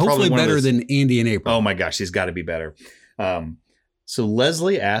witnesses. Hopefully better than Andy and April. Oh my gosh, he's got to be better. So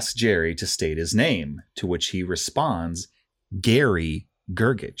Leslie asks Jerry to state his name, to which he responds, Gary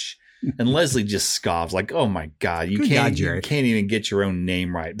Gurgich. And Leslie just scoffs like, "Oh my God, you can't even get your own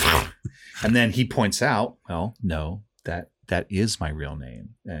name right." And then he points out, "Well, no, that is my real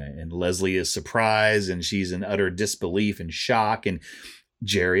name." And Leslie is surprised and she's in utter disbelief and shock. And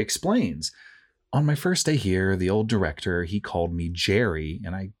Jerry explains, "On my first day here, the old director, he called me Jerry,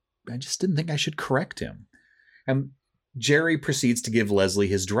 and I just didn't think I should correct him." And Jerry proceeds to give Leslie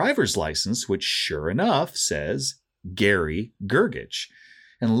his driver's license, which sure enough says Gary Gurgich.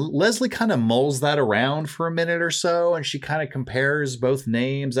 And Leslie kind of mulls that around for a minute or so, and she kind of compares both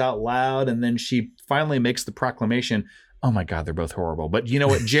names out loud, and then she finally makes the proclamation, "Oh my God, they're both horrible. But you know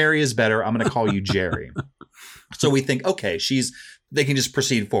what? Jerry is better. I'm going to call you Jerry." So we think, okay, they can just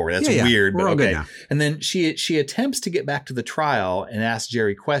proceed forward. That's weird, but okay. And then she attempts to get back to the trial and ask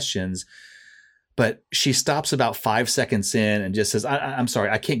Jerry questions, but she stops about 5 seconds in and just says, I'm sorry,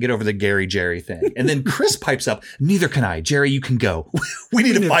 I can't get over the Gary Jerry thing. And then Chris pipes up, "Neither can I. Jerry, you can go. We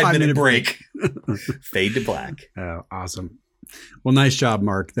need a 5-minute break." Fade to black. Oh, awesome. Well, nice job,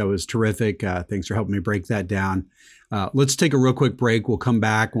 Mark. That was terrific. Thanks for helping me break that down. Let's take a real quick break. We'll come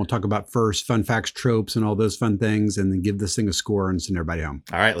back and we'll talk about first fun facts, tropes, and all those fun things, and then give this thing a score and send everybody home.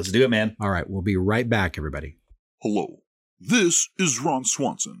 All right, let's do it, man. All right, we'll be right back, everybody. Hello, this is Ron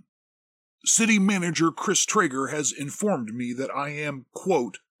Swanson. City Manager Chris Traeger has informed me that I am,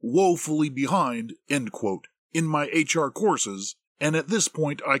 quote, woefully behind, end quote, in my HR courses, and at this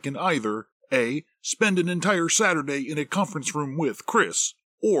point I can either A, spend an entire Saturday in a conference room with Chris,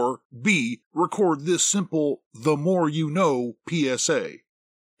 or B, record this simple "the more you know" PSA.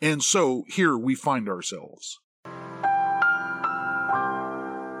 And so here we find ourselves.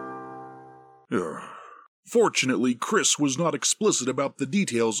 Fortunately, Chris was not explicit about the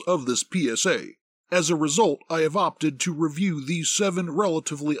details of this PSA. As a result, I have opted to review these 7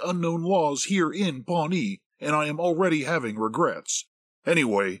 relatively unknown laws here in Pawnee, and I am already having regrets.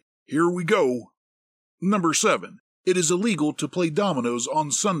 Anyway, here we go. Number 7. It is illegal to play dominoes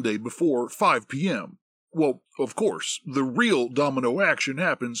on Sunday before 5 p.m. Well, of course, the real domino action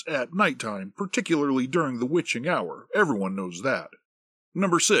happens at nighttime, particularly during the witching hour. Everyone knows that.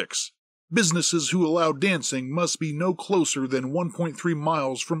 Number 6. Businesses who allow dancing must be no closer than 1.3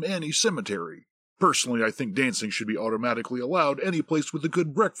 miles from any cemetery. Personally, I think dancing should be automatically allowed any place with a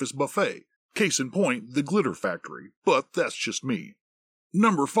good breakfast buffet. Case in point, the Glitter Factory, but that's just me.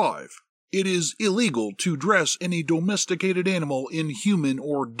 Number 5. It is illegal to dress any domesticated animal in human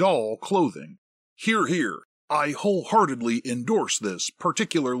or doll clothing. Hear, hear. I wholeheartedly endorse this,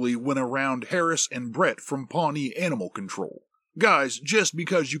 particularly when around Harris and Brett from Pawnee Animal Control. Guys, just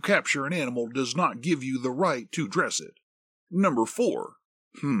because you capture an animal does not give you the right to dress it. Number 4.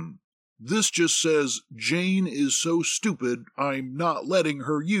 This just says, Jane is so stupid, I'm not letting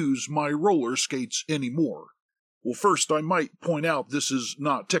her use my roller skates anymore. Well, first, I might point out this is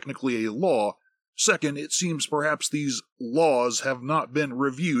not technically a law. Second, it seems perhaps these laws have not been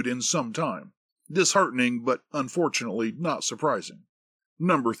reviewed in some time. Disheartening, but unfortunately not surprising.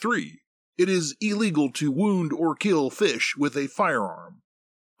 Number 3. It is illegal to wound or kill fish with a firearm.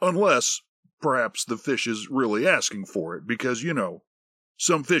 Unless, perhaps the fish is really asking for it, because,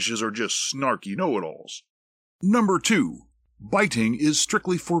 some fishes are just snarky know-it-alls. Number 2. Biting is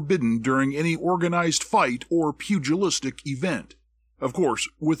strictly forbidden during any organized fight or pugilistic event. Of course,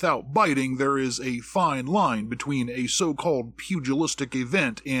 without biting, there is a fine line between a so-called pugilistic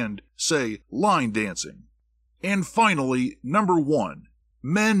event and, say, line dancing. And finally, number 1.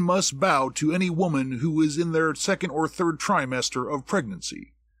 Men must bow to any woman who is in their 2nd or 3rd trimester of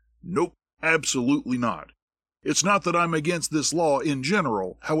pregnancy. Nope, absolutely not. It's not that I'm against this law in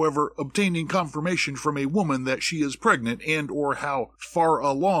general, however, obtaining confirmation from a woman that she is pregnant and or how far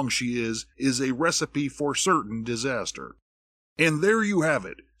along she is a recipe for certain disaster. And there you have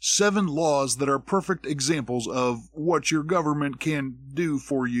it, 7 laws that are perfect examples of what your government can do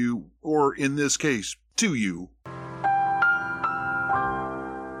for you, or in this case, to you.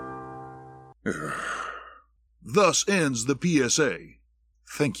 Thus ends the PSA.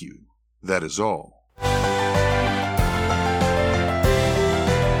 Thank you. That is all.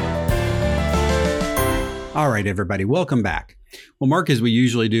 All right, everybody, welcome back. Well, Mark, as we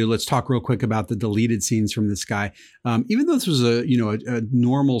usually do, let's talk real quick about the deleted scenes from this guy. Even though this was a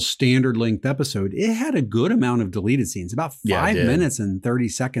normal standard length episode, it had a good amount of deleted scenes, about 5 minutes and 30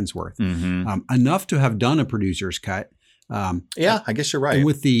 seconds worth, enough to have done a producer's cut. I guess you're right. And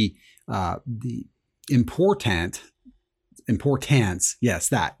with the importance, yes,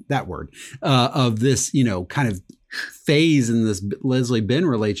 that word, of this, kind of phase in this Leslie Ben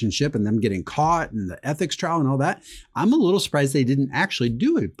relationship and them getting caught and the ethics trial and all that, I'm a little surprised they didn't actually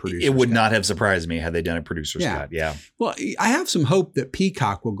do a producer's cut. It would cut. not have surprised me had they done a producer's cut. Yeah. Well, I have some hope that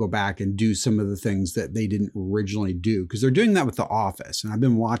Peacock will go back and do some of the things that they didn't originally do, because they're doing that with The Office. And I've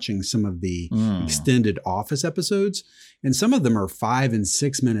been watching some of the extended Office episodes, and some of them are 5 and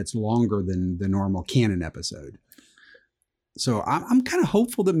 6 minutes longer than the normal canon episode. So I'm kind of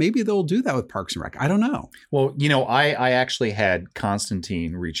hopeful that maybe they'll do that with Parks and Rec. I don't know. Well, I actually had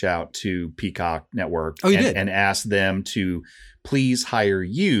Constantine reach out to Peacock Network and ask them to please hire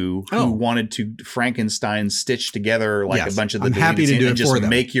you, who wanted to Frankenstein stitch together a bunch of the I'm happy to do and it just for them.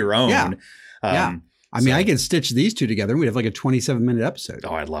 Make your own. Yeah. I could stitch these two together and we'd have like a 27-minute episode.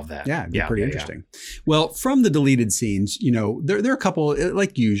 Oh, I'd love that. Yeah, it'd be pretty interesting. Well, from the deleted scenes, there are a couple,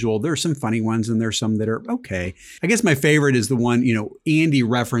 like usual, there are some funny ones and there's some that are okay. I guess my favorite is the one, Andy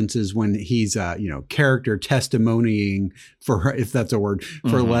references when he's, character testimonying for, if that's a word,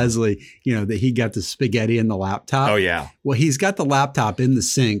 for Leslie, that he got the spaghetti in the laptop. Oh, yeah. Well, he's got the laptop in the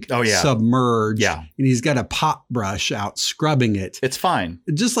sink, submerged. Yeah. And he's got a pop brush out scrubbing it. It's fine.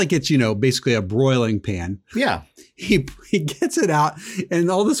 Just like it's, basically a broiling pan. Yeah. He gets it out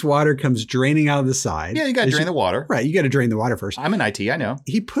and all this water comes draining out of the side. Yeah, you got to drain the water. Right. You got to drain the water first. I'm in IT. I know.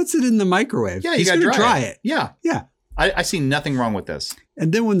 He puts it in the microwave. Yeah, you got to dry it. Yeah. Yeah. I see nothing wrong with this.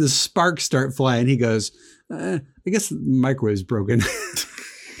 And then when the sparks start flying, he goes, I guess the microwave's broken.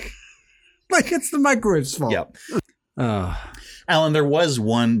 Like it's the microwave's fault. Yep. Alan, there was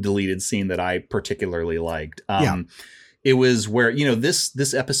one deleted scene that I particularly liked. It was where,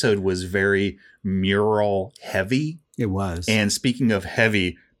 this episode was very mural heavy. It was. And speaking of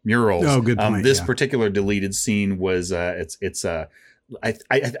heavy murals, good point, this particular deleted scene was, I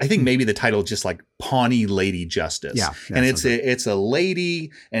think maybe the title is just like Pawnee Lady Justice. Yeah. And it's a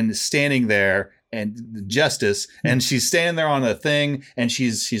lady and standing there and justice, and she's standing there on a thing, and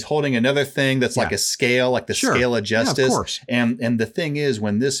she's holding another thing that's like a scale, like the scale of justice. Yeah, of course. And the thing is,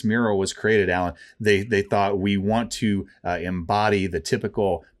 when this mural was created, Alan, they thought we want to embody the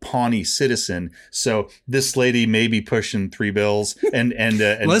typical Pawnee citizen. So this lady may be pushing 3 bills, and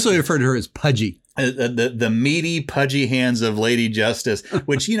Leslie referred to her as pudgy. The meaty, pudgy hands of Lady Justice,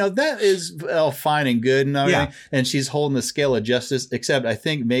 which, that is fine and good and everything. Yeah. And she's holding the scale of justice, except I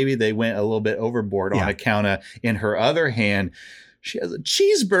think maybe they went a little bit overboard on account of, in her other hand, she has a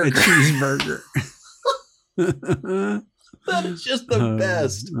cheeseburger. That is just the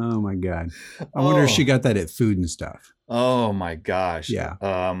best. Oh my God. I wonder if she got that at Food and Stuff. Oh my gosh. Yeah.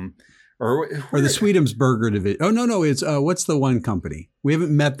 Or the Sweetums Burger division. Oh, no. It's what's the one company? We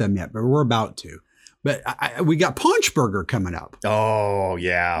haven't met them yet, but we're about to. But we got Paunch Burger coming up. Oh,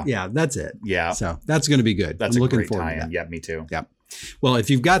 yeah. Yeah, that's it. Yeah. So that's going to be good. That's I'm a looking great forward to tie-in. that. Yeah, me too. Yeah. Well, if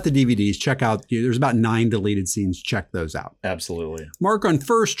you've got the DVDs, check out, there's about 9 deleted scenes. Check those out. Absolutely. Mark, on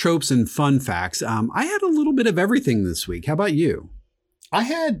first tropes and fun facts, I had a little bit of everything this week. How about you? I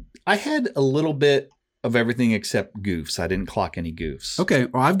had a little bit of everything except goofs. I didn't clock any goofs. Okay.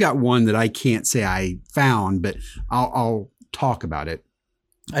 Well, I've got one that I can't say I found, but I'll talk about it.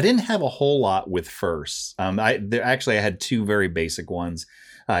 I didn't have a whole lot with firsts. I had 2 very basic ones.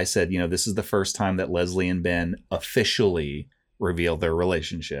 I said, this is the first time that Leslie and Ben officially revealed their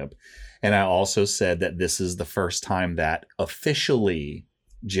relationship. And I also said that this is the first time that officially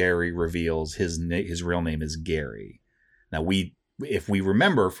Jerry reveals his real name is Gary. Now, if we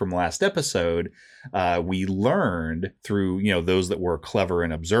remember from last episode, we learned through, those that were clever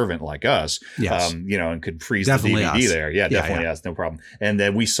and observant like us, yes. And could freeze definitely the DVD us. there. Yeah, definitely us. No problem. And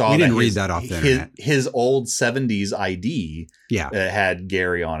then we saw we didn't read that off the internet. His old 70s ID yeah. Had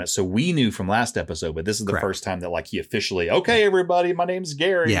Gary on it. So we knew from last episode, but this is the first time that he officially, okay, everybody, my name's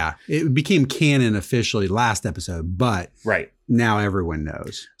Gary. Yeah. It became canon officially last episode, but right. Now everyone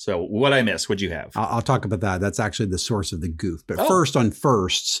knows. So what I missed, what'd you have? I'll talk about that. That's actually the source of the goof. But first on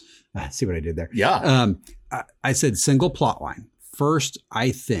firsts, see what I did there? Yeah. I said single plot line. First,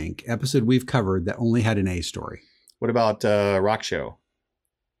 I think, episode we've covered that only had an A story. What about Rock Show?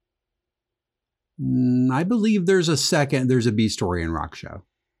 I believe there's a B story in Rock Show.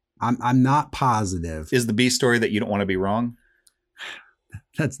 I'm not positive. Is the B story that you don't want to be wrong?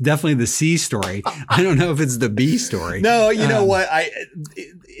 That's definitely the C story. I don't know if it's the B story. No, you know what?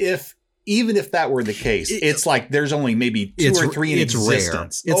 Even if that were the case, it's like there's only maybe 2 or 3 in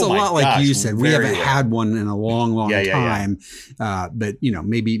existence. Rare. It's a lot like you said. We haven't had one in a long, long time. Yeah. But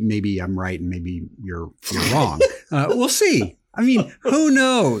maybe I'm right and maybe you're wrong. We'll see. I mean, who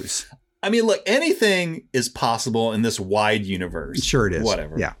knows? I mean, look, anything is possible in this wide universe. Sure it is.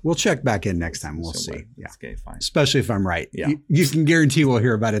 Whatever. Yeah. We'll check back in next time. We'll see. Yeah. Okay, fine. Especially if I'm right. Yeah. You can guarantee we'll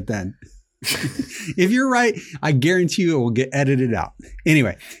hear about it then. If you're right, I guarantee you it will get edited out.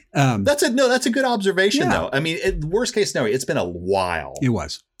 Anyway. That's a good observation though. I mean, worst case scenario, it's been a while. It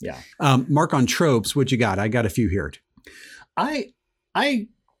was. Yeah. Mark, on tropes, what you got? I got a few here. I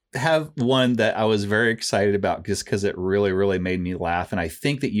have one that I was very excited about just because it really, really made me laugh. And I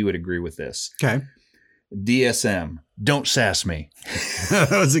think that you would agree with this. Okay. DSM, don't sass me.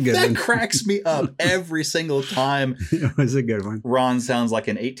 That was a good one. That cracks me up every single time. It was a good one. Ron sounds like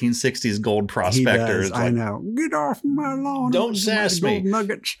an 1860s gold prospector. He does, I know. Get off my lawn. Don't sass me.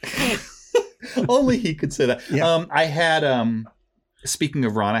 Nuggets. Only he could say that. Yeah. I had, speaking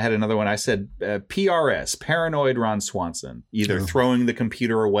of Ron, I had another one. I said PRS, paranoid Ron Swanson, either throwing the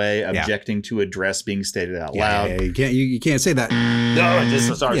computer away, objecting to address being stated out loud. Yeah, you can't say that.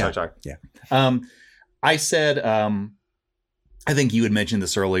 No, sorry. Yeah. I said, I think you had mentioned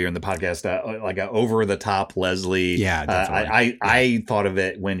this earlier in the podcast, like a over the top Leslie. Yeah, definitely. I thought of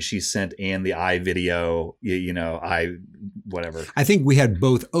it when she sent Anne the eye video, whatever. I think we had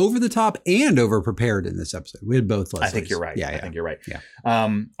both over the top and over prepared in this episode. We had both Leslies. I think you're right. Yeah, I think you're right. Yeah.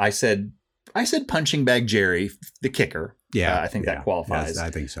 I said punching bag Jerry, the kicker. Yeah. I think that qualifies. Yes, I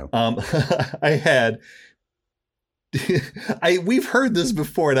think so. I had, we've heard this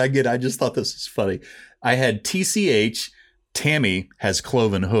before and I just thought this was funny. I had TCH, Tammy has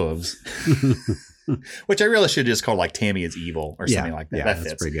cloven hooves, which I really should just call like Tammy is evil or something like that. Yeah, that that's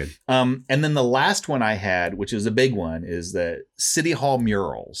fits. pretty good. And then the last one I had, which is a big one, is the City Hall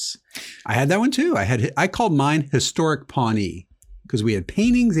murals. I had that one too. I called mine Historic Pawnee because we had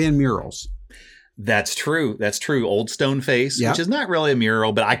paintings and murals. That's true. Old Stone Face, which is not really a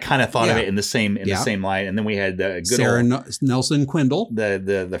mural, but I kind of thought of it in the same light. And then we had the good Sarah Nelson Quindle,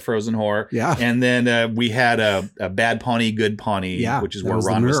 the frozen whore. Yeah. And then we had a bad Pawnee, good Pawnee, which is where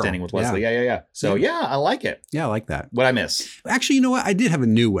Ron was standing with Leslie. Yeah. So I like it. Yeah, I like that. What'd I miss? Actually, you know what? I did have a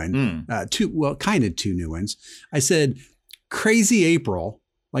new one. Kind of two new ones. I said Crazy April.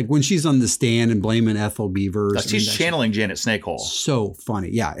 Like when she's on the stand and blaming Ethel Beavers. She's channeling Janet Snakehole. So funny.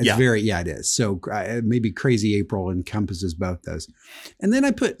 Yeah, it's it is. So maybe Crazy April encompasses both those. And then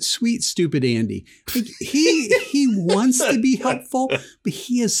I put Sweet Stupid Andy. Like he wants to be helpful, but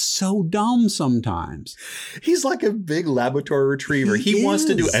he is so dumb sometimes. He's like a big Labrador retriever. He wants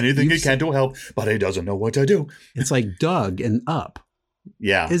to do anything he can to help, but he doesn't know what to do. It's like Doug and Up.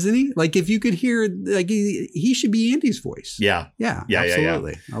 Yeah. Isn't he? Like if you could hear, like he should be Andy's voice. Yeah. Yeah. Yeah.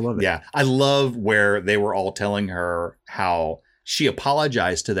 Absolutely. I love it. Yeah. I love where they were all telling her how she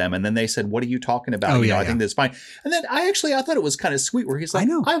apologized to them. And then they said, what are you talking about? Oh, I think that's fine. And then I thought it was kind of sweet where he's like, I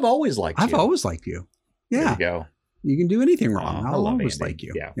know. I've always liked you. I've always liked you. Yeah. There you go. You can do anything wrong. I I'll love always Andy. like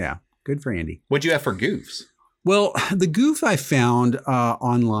you. Yeah. Yeah. Good for Andy. What'd you have for goofs? Well, the goof I found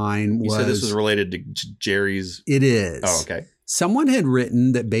online was. You said this was related to Jerry's. It is. Oh, okay. Someone had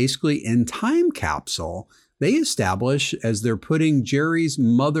written that basically in Time Capsule, they establish as they're putting Jerry's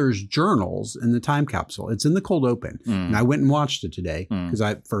mother's journals in the time capsule. It's in the cold open. And I went and watched it today because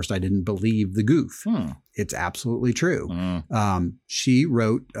at first I didn't believe the goof. It's absolutely true. She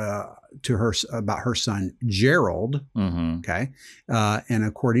wrote to her about her son, Gerald. Okay. And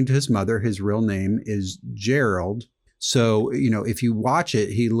according to his mother, his real name is Gerald. So, if you watch it,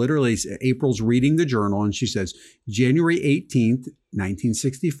 he literally, April's reading the journal and she says, January 18th,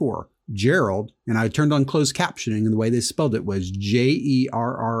 1964. Gerald, and I turned on closed captioning, and the way they spelled it was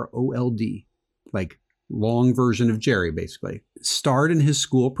Jerrold, like long version of Jerry, basically. Starred in his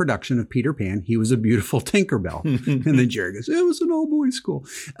school production of Peter Pan. He was a beautiful Tinkerbell. And then Jerry goes, it was an all boys school.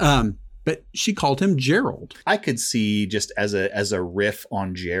 But she called him Gerald. I could see just as a riff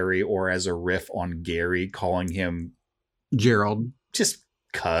on Jerry or as a riff on Gary calling him Gerald. Just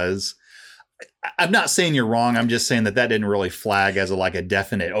cuz. I'm not saying you're wrong. I'm just saying that didn't really flag as a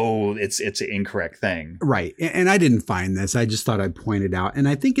definite, it's an incorrect thing. Right. And I didn't find this. I just thought I'd point it out. And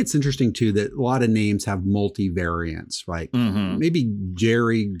I think it's interesting, too, that a lot of names have multi-variants. Like maybe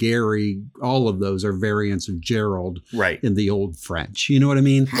Jerry, Gary, all of those are variants of Gerald in the old French. You know what I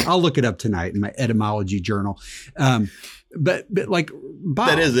mean? I'll look it up tonight in my etymology journal. But like Bob.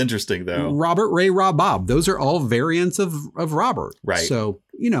 That is interesting, though. Robert, Ray, Rob, Bob. Those are all variants of Robert. Right. So,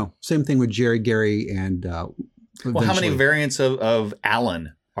 same thing with Jerry, Gary, and well, how many variants of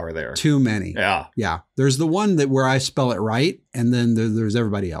Alan are there? Too many. Yeah. Yeah. There's the one where I spell it right, and then there's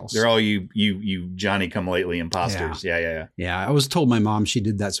everybody else. They're all you Johnny come lately imposters. Yeah. Yeah. I was told my mom she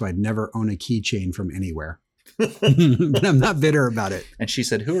did that so I'd never own a keychain from anywhere. But I'm not bitter about it. And she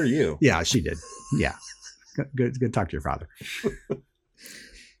said, who are you? Yeah, she did. Yeah. Good talk to your father.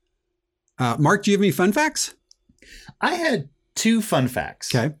 Mark, do you have any fun facts? I had 2 fun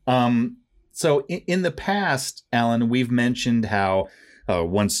facts. Okay. So in the past, Alan, we've mentioned how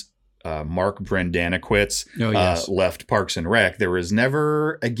once Mark Brendanawicz left Parks and Rec, there was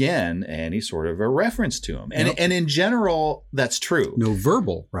never again any sort of a reference to him. And in general, that's true. No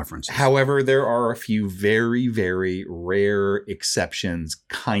verbal references. However, there are a few very, very rare exceptions,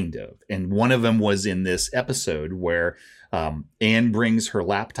 kind of. And one of them was in this episode where Anne brings her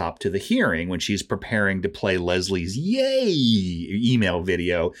laptop to the hearing when she's preparing to play Leslie's email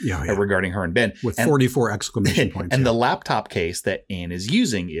video regarding her and Ben. With 44 exclamation points. And the laptop case that Anne is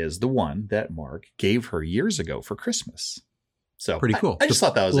using is the one that Mark gave her years ago for Christmas. So pretty cool. I just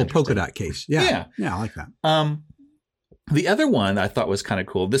thought that was a little interesting. polka dot case. Yeah, I like that. The other one I thought was kind of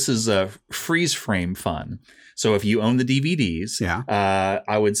cool. This is a freeze frame fun. So if you own the DVDs,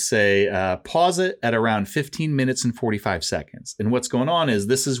 I would say pause it at around 15 minutes and 45 seconds. And what's going on is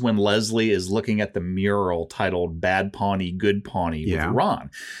this is when Leslie is looking at the mural titled Bad Pawnee, Good Pawnee with Ron.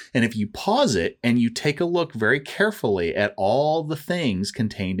 And if you pause it and you take a look very carefully at all the things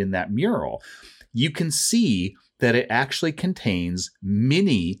contained in that mural, you can see that it actually contains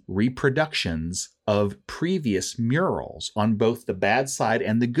mini reproductions of previous murals on both the bad side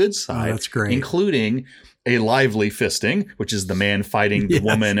and the good side. Oh, that's great. Including a lively fisting, which is the man fighting the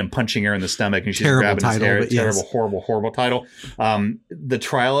woman and punching her in the stomach, and she's terrible grabbing title, his hair. Terrible, horrible title. The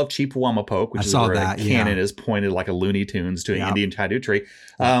Trial of Chief Wamapoke, which is where the cannon is pointed like a Looney Tunes to an Indian tattoo tree.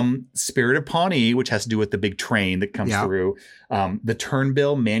 Spirit of Pawnee, which has to do with the big train that comes through. The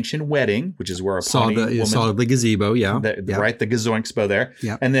Turnbill Mansion Wedding, which is where a Pawnee woman saw the gazebo, right, the Gazoinkspo there.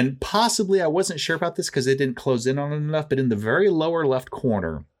 Yeah. And then possibly, I wasn't sure about this because it didn't close in on it enough, but in the very lower left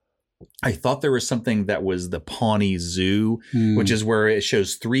corner, I thought there was something that was the Pawnee Zoo, which is where it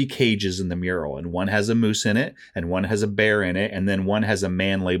shows 3 cages in the mural, and one has a moose in it, and one has a bear in it, and then one has a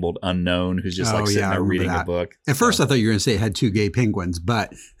man labeled unknown who's just sitting there reading a book. At first, I thought you were going to say it had 2 gay penguins,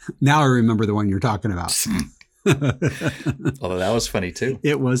 but now I remember the one you're talking about. Although that was funny too.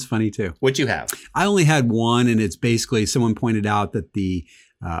 It was funny too. What'd you have? I only had one, and it's basically someone pointed out that the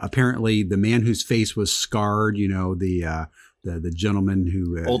apparently the man whose face was scarred, the gentleman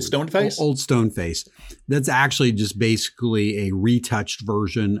who Old Stoneface? Old Stoneface. That's actually just basically a retouched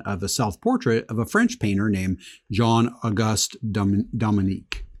version of a self-portrait of a French painter named Jean-Auguste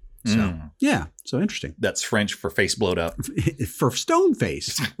Dominique. So so interesting. That's French for face blowed up. For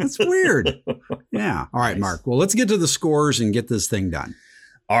Stoneface. That's weird. Yeah. All right, Mark. Well, let's get to the scores and get this thing done.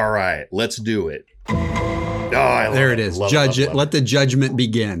 All right, let's do it. Oh, I love there it is. Judge it. Let the judgment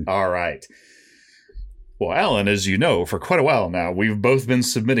begin. All right. Well, Alan, as you know, for quite a while now, we've both been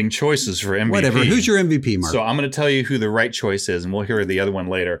submitting choices for MVP. Whatever. Who's your MVP, Mark? So I'm going to tell you who the right choice is, and we'll hear the other one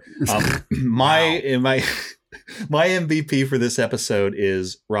later. My MVP for this episode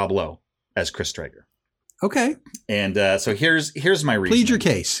is Rob Lowe as Chris Traeger. Okay. And so here's my reason. Plead your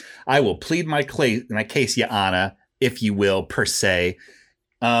case. I will plead my case, Your Honor, if you will, per se.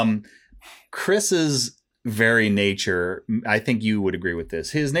 Chris's very nature, I think you would agree with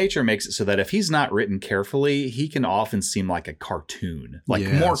this. His nature makes it so that if he's not written carefully, he can often seem like a cartoon,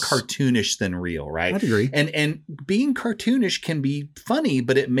 like more cartoonish than real, right? I'd agree. And being cartoonish can be funny,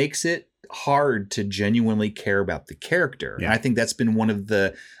 but it makes it hard to genuinely care about the character. Yeah. And I think that's been one of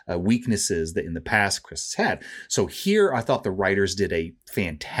the weaknesses that in the past Chris has had. So here I thought the writers did a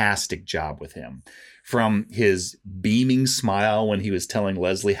fantastic job with him. From his beaming smile when he was telling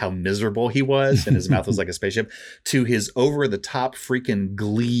Leslie how miserable he was and his mouth was like a spaceship, to his over-the-top freaking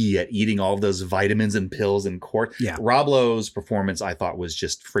glee at eating all of those vitamins and pills in court. Yeah. Rob Lowe's performance, I thought, was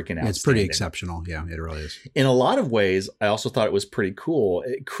just freaking outstanding. It's pretty exceptional. Yeah, it really is. In a lot of ways, I also thought it was pretty cool.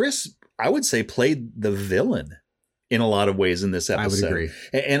 Chris, I would say, played the villain in a lot of ways in this episode. I would agree.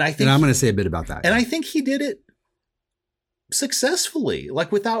 And I think, and I'm going to say a bit about that. And I think he did it successfully,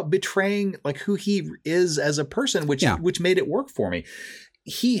 like without betraying like who he is as a person, which made it work for me.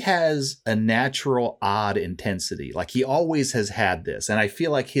 He has a natural odd intensity. Like he always has had this. And I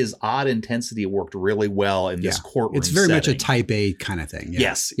feel like his odd intensity worked really well in this courtroom. It's very much a setting. type A kind of thing. Yeah.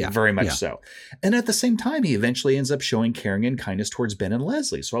 Yes, very much so. And at the same time, he eventually ends up showing caring and kindness towards Ben and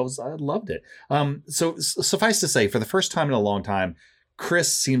Leslie. So I loved it. So suffice to say, for the first time in a long time,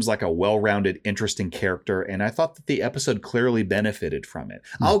 Chris seems like a well-rounded, interesting character, and I thought that the episode clearly benefited from it.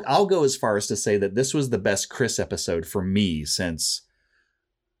 I'll go as far as to say that this was the best Chris episode for me since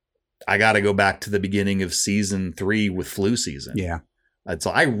I got to go back to the beginning of season 3 with flu season. Yeah. So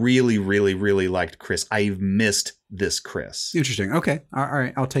I really, really, really liked Chris. I've missed this Chris. Interesting. Okay. All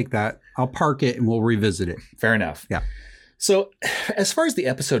right. I'll take that. I'll park it and we'll revisit it. Fair enough. Yeah. So as far as the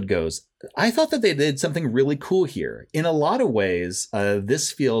episode goes, I thought that they did something really cool here. In a lot of ways,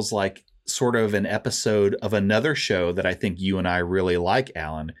 this feels like sort of an episode of another show that I think you and I really like,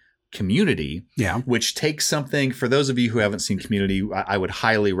 Alan, Community, which takes something, for those of you who haven't seen Community, I would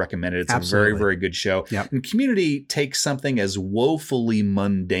highly recommend it. It's Absolutely. a very, very good show. Yep. And Community takes something as woefully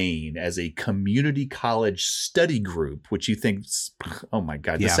mundane as a community college study group, which you think, oh my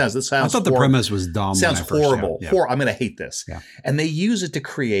God, this sounds I thought the premise was dumb. Sounds horrible. Yeah. I'm going to hate this. Yeah. And they use it to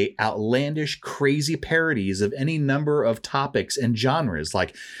create outlandish, crazy parodies of any number of topics and genres.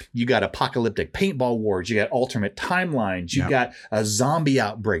 Like you got apocalyptic paintball wars, you got alternate timelines, you got zombie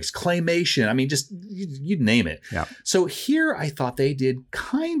outbreaks, claymation. I mean, just you name it. Yeah. So here I thought they did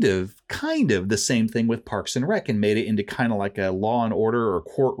kind of the same thing with Parks and Rec and made it into kind of like a Law and Order or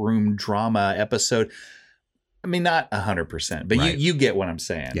courtroom drama episode. I mean, not 100%, but Right. you get what I'm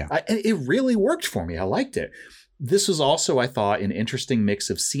saying. Yeah. And it really worked for me. I liked it. This was also, I thought, an interesting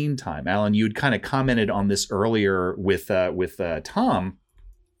mix of scene time. Alan, you had kind of commented on this earlier with Tom.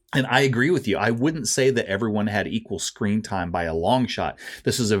 And I agree with you. I wouldn't say that everyone had equal screen time by a long shot.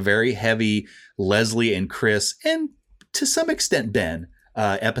 This is a very heavy Leslie and Chris, and to some extent Ben,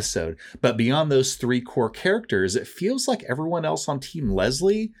 episode. But beyond those 3 core characters, it feels like everyone else on Team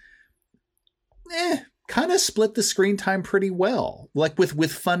Leslie, kind of split the screen time pretty well, like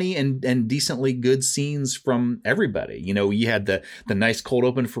with funny and decently good scenes from everybody. You know, you had the nice cold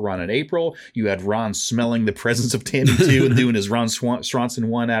open for Ron and April. You had Ron smelling the presence of Tammy 2 and doing his Ron Swanson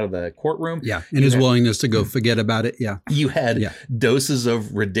 1 out of the courtroom. Yeah, and his willingness to go forget about it. Yeah. You had doses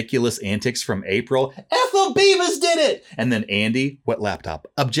of ridiculous antics from April. Ethel Beavis did it! And then Andy, what laptop?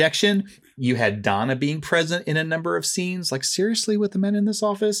 Objection. You had Donna being present in a number of scenes. Like, seriously, with the men in this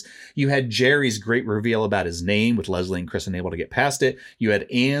office? You had Jerry's great reveal about his name, with Leslie and Chris unable to get past it. You had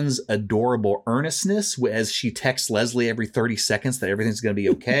Anne's adorable earnestness as she texts Leslie every 30 seconds that everything's going to be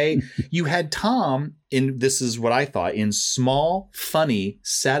okay. You had Tom, this is what I thought, in small, funny,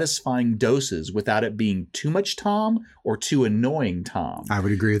 satisfying doses without it being too much Tom or too annoying Tom. I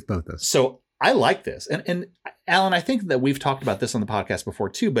would agree with both those. So I like this. And Alan, I think that we've talked about this on the podcast before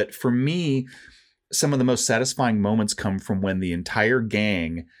too, but for me, some of the most satisfying moments come from when the entire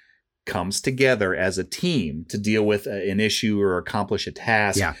gang comes together as a team to deal with an issue or accomplish a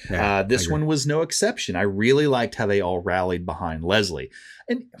task. This one was no exception. I really liked how they all rallied behind Leslie.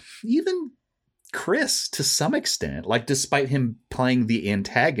 And even Chris, to some extent, like despite him playing the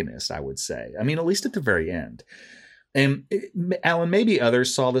antagonist, I would say. I mean, at least at the very end. And Alan, maybe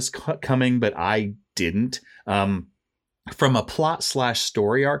others saw this coming, but I didn't. From a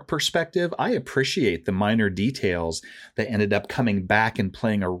plot/story arc perspective, I appreciate the minor details that ended up coming back and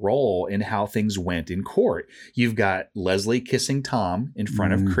playing a role in how things went in court. You've got Leslie kissing Tom in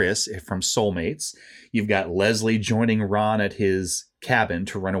front of Chris from Soulmates. You've got Leslie joining Ron at his cabin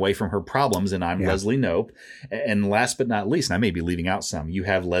to run away from her problems, and I'm Leslie Knope. And last but not least, and I may be leaving out some, you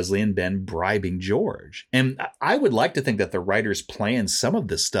have Leslie and Ben bribing George. And I would like to think that the writers planned some of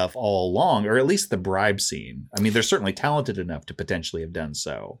this stuff all along, or at least the bribe scene. I mean, they're certainly talented enough to potentially have done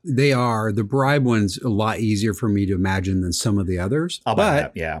so. They are. The bribe one's a lot easier for me to imagine than some of the others. I'll buy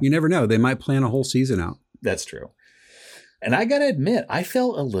that, yeah. You never know. They might plan a whole season out. That's true. And I got to admit, I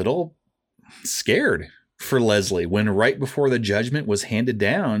felt a little scared for Leslie when right before the judgment was handed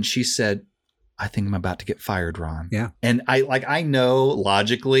down, she said, I think I'm about to get fired, Ron. Yeah. And I know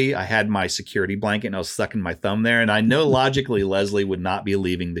logically, I had my security blanket and I was sucking my thumb there. And I know logically Leslie would not be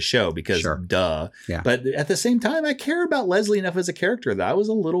leaving the show because duh. Yeah. But at the same time, I care about Leslie enough as a character that I was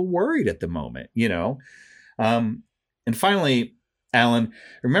a little worried at the moment, you know? And finally, Alan,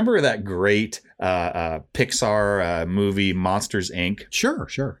 remember that great Pixar movie Monsters, Inc.?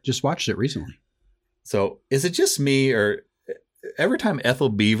 Sure. Just watched it recently. So is it just me, or every time Ethel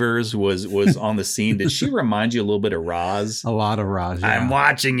Beavers was on the scene, did she remind you a little bit of Roz? A lot of Roz, yeah. I'm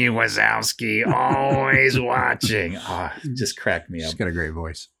watching you, Wazowski. Always watching. Just cracked me up. She's got a great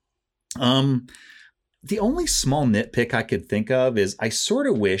voice. The only small nitpick I could think of is I sort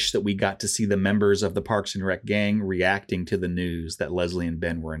of wish that we got to see the members of the Parks and Rec gang reacting to the news that Leslie and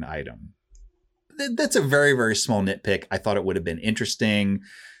Ben were an item. That's a very, very small nitpick. I thought it would have been interesting.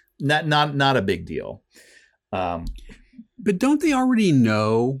 Not a big deal. But don't they already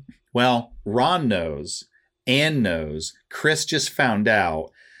know? Well, Ron knows. Ann knows. Chris just found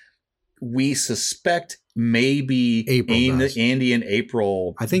out. We suspect maybe Andy and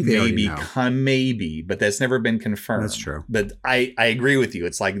April. I think they already know. Maybe, but that's never been confirmed. That's true. But I agree with you.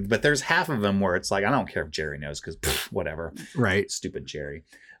 It's like, but there's half of them where it's like, I don't care if Jerry knows because whatever. Right. Stupid Jerry.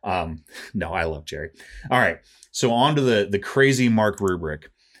 No, I love Jerry. All right. So on to the crazy Mark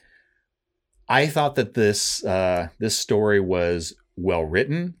rubric. I thought that this story was well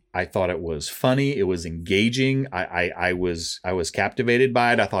written. I thought it was funny. It was engaging. I was captivated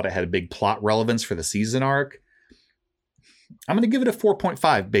by it. I thought it had a big plot relevance for the season arc. I'm going to give it a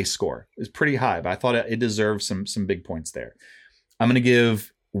 4.5 base score. It's pretty high, but I thought it deserved some big points there. I'm going to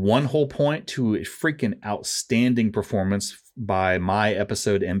give 1 whole point to a freaking outstanding performance by my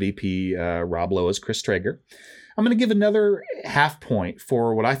episode MVP, Rob Lowe as Chris Traeger. I'm going to give another half point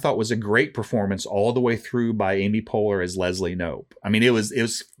for what I thought was a great performance all the way through by Amy Poehler as Leslie Knope. I mean,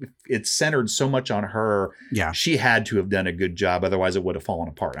 it centered so much on her. Yeah. She had to have done a good job. Otherwise it would have fallen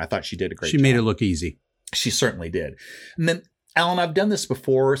apart. And I thought she did a great job. She made it look easy. She certainly did. And then, Alan, I've done this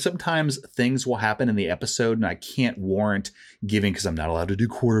before. Sometimes things will happen in the episode and I can't warrant giving, because I'm not allowed to do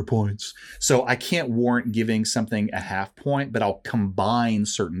quarter points. So I can't warrant giving something a half point, but I'll combine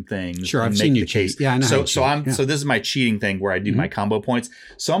certain things. Sure, I've seen you cheat. Yeah, I know. So this is my cheating thing where I do my combo points.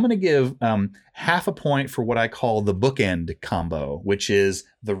 So I'm going to give half a point for what I call the bookend combo, which is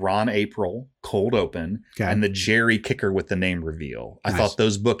the Ron April cold open and the Jerry kicker with the name reveal. I thought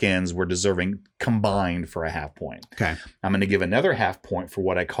those bookends were deserving combined for a half point. Okay. I'm going to give another half point for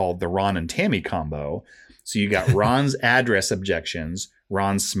what I called the Ron and Tammy combo. So you got Ron's address objections,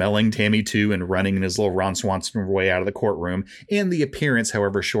 Ron smelling Tammy 2 and running in his little Ron Swanson way out of the courtroom, and the appearance,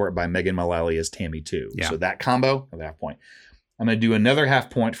 however short, by Megan Mullally as Tammy 2. Yeah. So that combo, a half point. I'm going to do another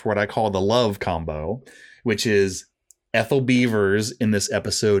half point for what I call the love combo, which is Ethel Beavers in this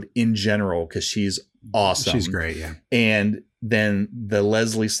episode in general, because she's awesome. She's great, yeah. And then the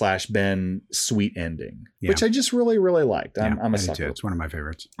Leslie/Ben sweet ending, which I just really, really liked. I'm a sucker. It's one of my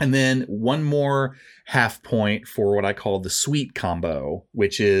favorites. And then one more half point for what I call the sweet combo,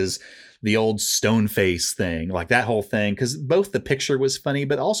 which is the old stone face thing, like that whole thing. Because both the picture was funny,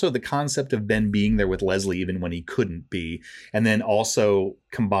 but also the concept of Ben being there with Leslie even when he couldn't be. And then also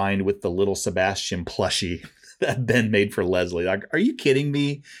combined with the little Sebastian plushie that Ben made for Leslie. Like, are you kidding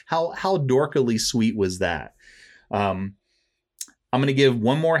me? How dorkily sweet was that? I'm going to give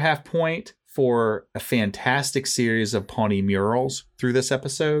one more half point for a fantastic series of Pawnee murals through this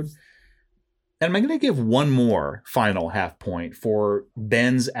episode. And I'm going to give one more final half point for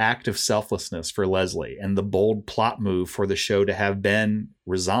Ben's act of selflessness for Leslie and the bold plot move for the show to have Ben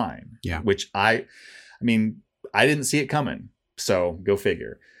resign. Yeah. Which I didn't see it coming. So go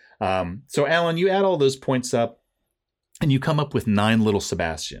figure. So Alan, you add all those points up and you come up with 9 little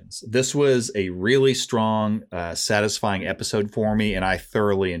Sebastians. This was a really strong, satisfying episode for me, and I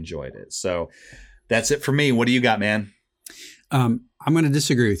thoroughly enjoyed it. So That's it for me. What do you got, man? I'm going to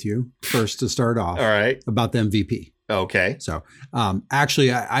disagree with you first to start off. All right. About the MVP. Okay. So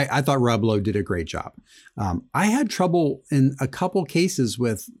actually, I thought Rob Lowe did a great job. I had trouble in a couple cases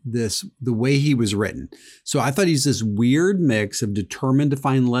with the way he was written. So I thought he's this weird mix of determined to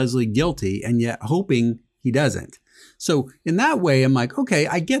find Leslie guilty and yet hoping he doesn't. So in that way, I'm like, okay,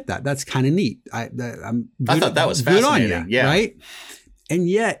 I get that. That's kind of neat. I thought that was good fascinating. on you, Yeah. right? And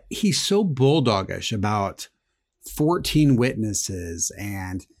yet he's so bulldogish about 14 witnesses,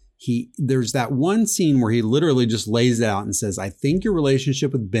 and there's that one scene where he literally just lays it out and says, I think your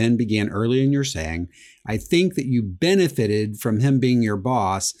relationship with Ben began early in your saying. I think that you benefited from him being your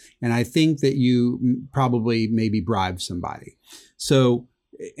boss, and I think that you probably maybe bribed somebody. So,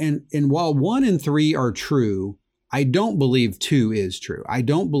 and while 1 and 3 are true, I don't believe 2 is true. I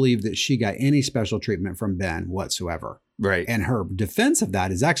don't believe that she got any special treatment from Ben whatsoever. Right. And her defense of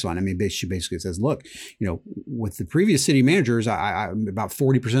that is excellent. I mean, she basically says, look, with the previous city managers, I about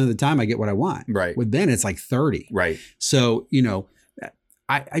 40% of the time I get what I want. Right. With Ben, it's like 30. Right. So,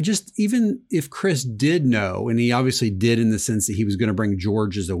 I just, even if Chris did know, and he obviously did in the sense that he was going to bring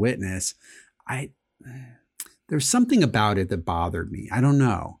George as a witness, there's something about it that bothered me. I don't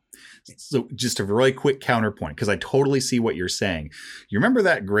know. So just a really quick counterpoint, because I totally see what you're saying. You remember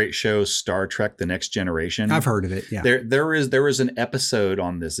that great show, Star Trek: The Next Generation? I've heard of it. Yeah. There is an episode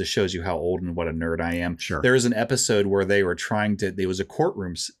on this. This shows you how old and what a nerd I am. Sure. There is an episode where there was a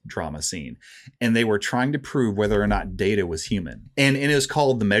courtroom drama scene, and they were trying to prove whether or not Data was human. And it was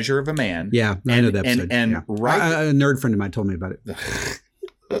called The Measure of a Man. Yeah, I know that episode. And yeah. right, a nerd friend of mine told me about it.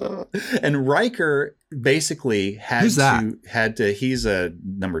 And Riker basically Who's that? He's a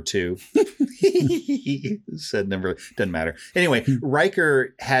number 2. He said number, doesn't matter. Anyway,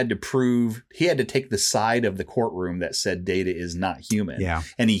 Riker had to take the side of the courtroom that said Data is not human. Yeah.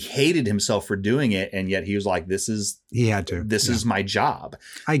 And he hated himself for doing it. And yet he was like, this is my job.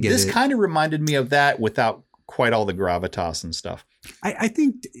 I get this it. kind of reminded me of that without quite all the gravitas and stuff. I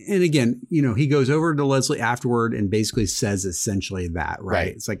think, and again, he goes over to Leslie afterward and basically says essentially that, right?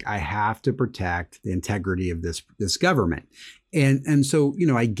 It's like, I have to protect the integrity of this government. And so,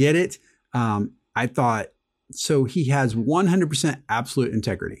 I get it. I thought, so he has 100% absolute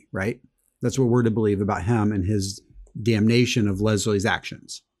integrity, right? That's what we're to believe about him and his damnation of Leslie's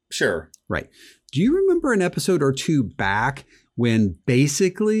actions. Sure. Right. Do you remember an episode or two back when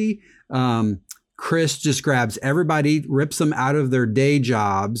basically, Chris just grabs everybody, rips them out of their day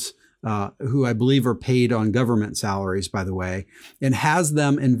jobs, who I believe are paid on government salaries, by the way, and has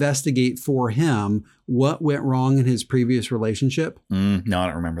them investigate for him what went wrong in his previous relationship? No, I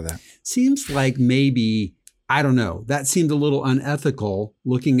don't remember that. Seems like maybe, I don't know, that seemed a little unethical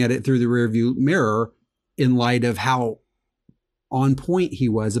looking at it through the rearview mirror in light of how on point he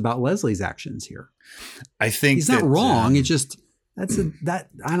was about Leslie's actions here. I think he's not wrong. It's just, I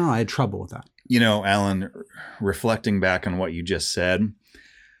don't know. I had trouble with that. Alan, reflecting back on what you just said,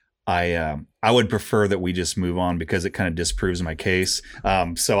 I would prefer that we just move on because it kind of disproves my case.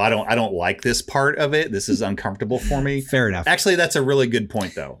 So I don't like this part of it. This is uncomfortable for me. Fair enough. Actually, that's a really good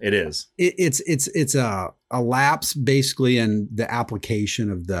point, though. It is. It's a lapse basically in the application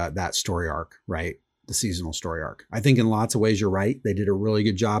of that story arc, right? The seasonal story arc. I think in lots of ways you're right. They did a really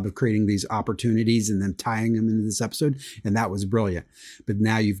good job of creating these opportunities and then tying them into this episode, and that was brilliant. But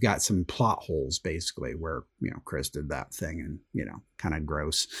now you've got some plot holes basically where Chris did that thing and kind of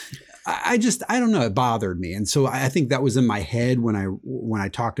gross. I don't know. It bothered me, and so I think that was in my head when I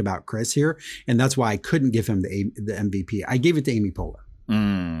talked about Chris here, and that's why I couldn't give him the MVP. I gave it to Amy Poehler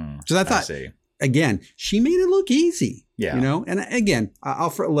because I thought. Again, she made it look easy. Yeah. And again,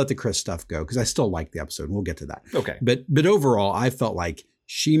 I'll let the Chris stuff go because I still like the episode. We'll get to that. Okay. But overall, I felt like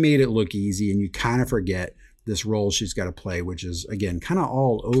she made it look easy, and you kind of forget this role she's got to play, which is, again, kind of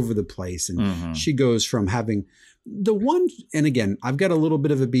all over the place. And she goes from having the one, and again, I've got a little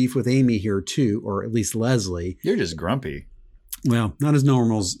bit of a beef with Amy here too, or at least Leslie. You're just grumpy. Well, not as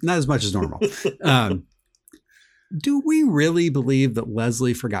much as normal. Do we really believe that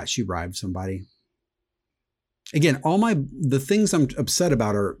Leslie forgot she bribed somebody? Again, the things I'm upset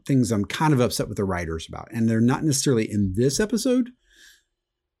about are things I'm kind of upset with the writers about, and they're not necessarily in this episode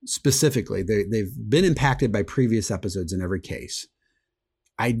specifically. They've been impacted by previous episodes in every case.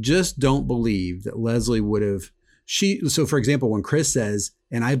 I just don't believe that Leslie would have. So, for example, when Chris says,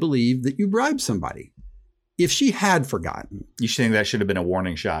 "And I believe that you bribed somebody," if she had forgotten, you think that should have been a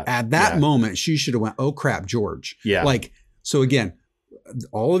warning shot. At that moment, she should have went, "Oh crap, George!" Yeah. So again.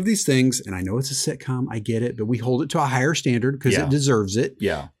 All of these things, and I know it's a sitcom, I get it, but we hold it to a higher standard because it deserves it.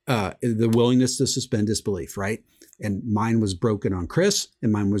 Yeah. The willingness to suspend disbelief, right? And mine was broken on Chris,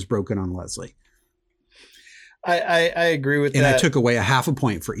 and mine was broken on Leslie. I agree with and that. I took away a half a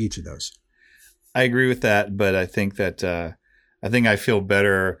point for each of those. I agree with that, but I think that I feel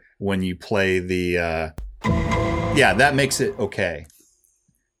better when you play the. That makes it okay.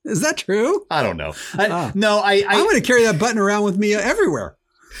 Is that true? I don't know. I'm going to carry that button around with me everywhere.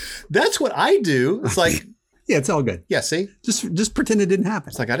 That's what I do. It's like, yeah, it's all good. Yeah, see, just pretend it didn't happen.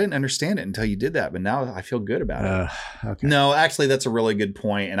 It's like I didn't understand it until you did that, but now I feel good about it. Okay. No, actually, that's a really good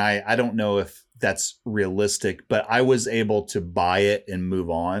point, and I don't know if that's realistic, but I was able to buy it and move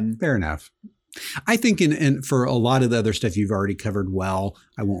on. Fair enough. I think in for a lot of the other stuff you've already covered well,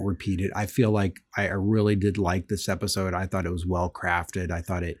 I won't repeat it. I feel like I really did like this episode. I thought it was well crafted. I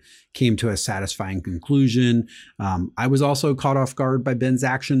thought it came to a satisfying conclusion. I was also caught off guard by Ben's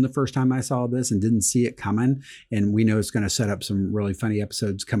action the first time I saw this and didn't see it coming. And we know it's going to set up some really funny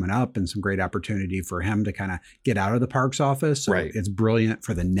episodes coming up and some great opportunity for him to kind of get out of the parks office. So right. It's brilliant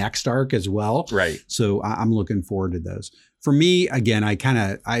for the next arc as well. Right. So I'm looking forward to those. For me, again, I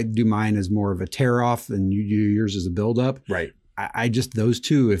do mine as more of a tear off and you do yours as a build up. Right. I just, those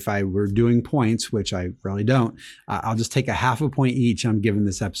two, if I were doing points, which I really don't, I'll just take a half a point each. I'm giving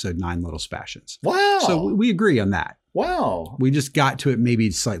this episode 9 little spashes. Wow. So we agree on that. Wow. We just got to it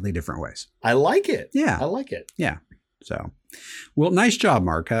maybe slightly different ways. I like it. Yeah. I like it. Yeah. So, well, nice job,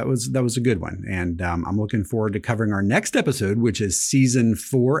 Mark. That was a good one. And I'm looking forward to covering our next episode, which is season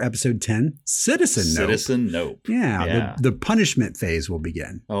 4, episode 10, Citizen Nope. Yeah. The punishment phase will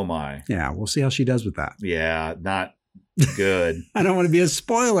begin. Oh my. Yeah. We'll see how she does with that. Yeah. Not good. I don't want to be a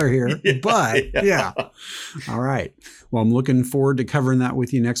spoiler here, but yeah. All right. Well, I'm looking forward to covering that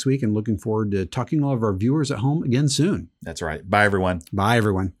with you next week and looking forward to talking to all of our viewers at home again soon. That's right. Bye, everyone. Bye,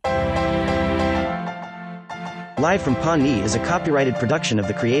 everyone. Live from Pawnee is a copyrighted production of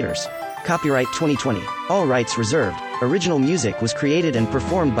the creators. Copyright 2020. All rights reserved. Original music was created and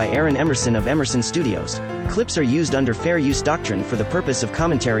performed by Aaron Emerson of Emerson Studios. Clips are used under fair use doctrine for the purpose of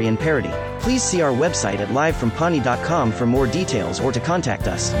commentary and parody. Please see our website at livefrompawnee.com for more details or to contact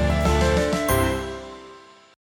us.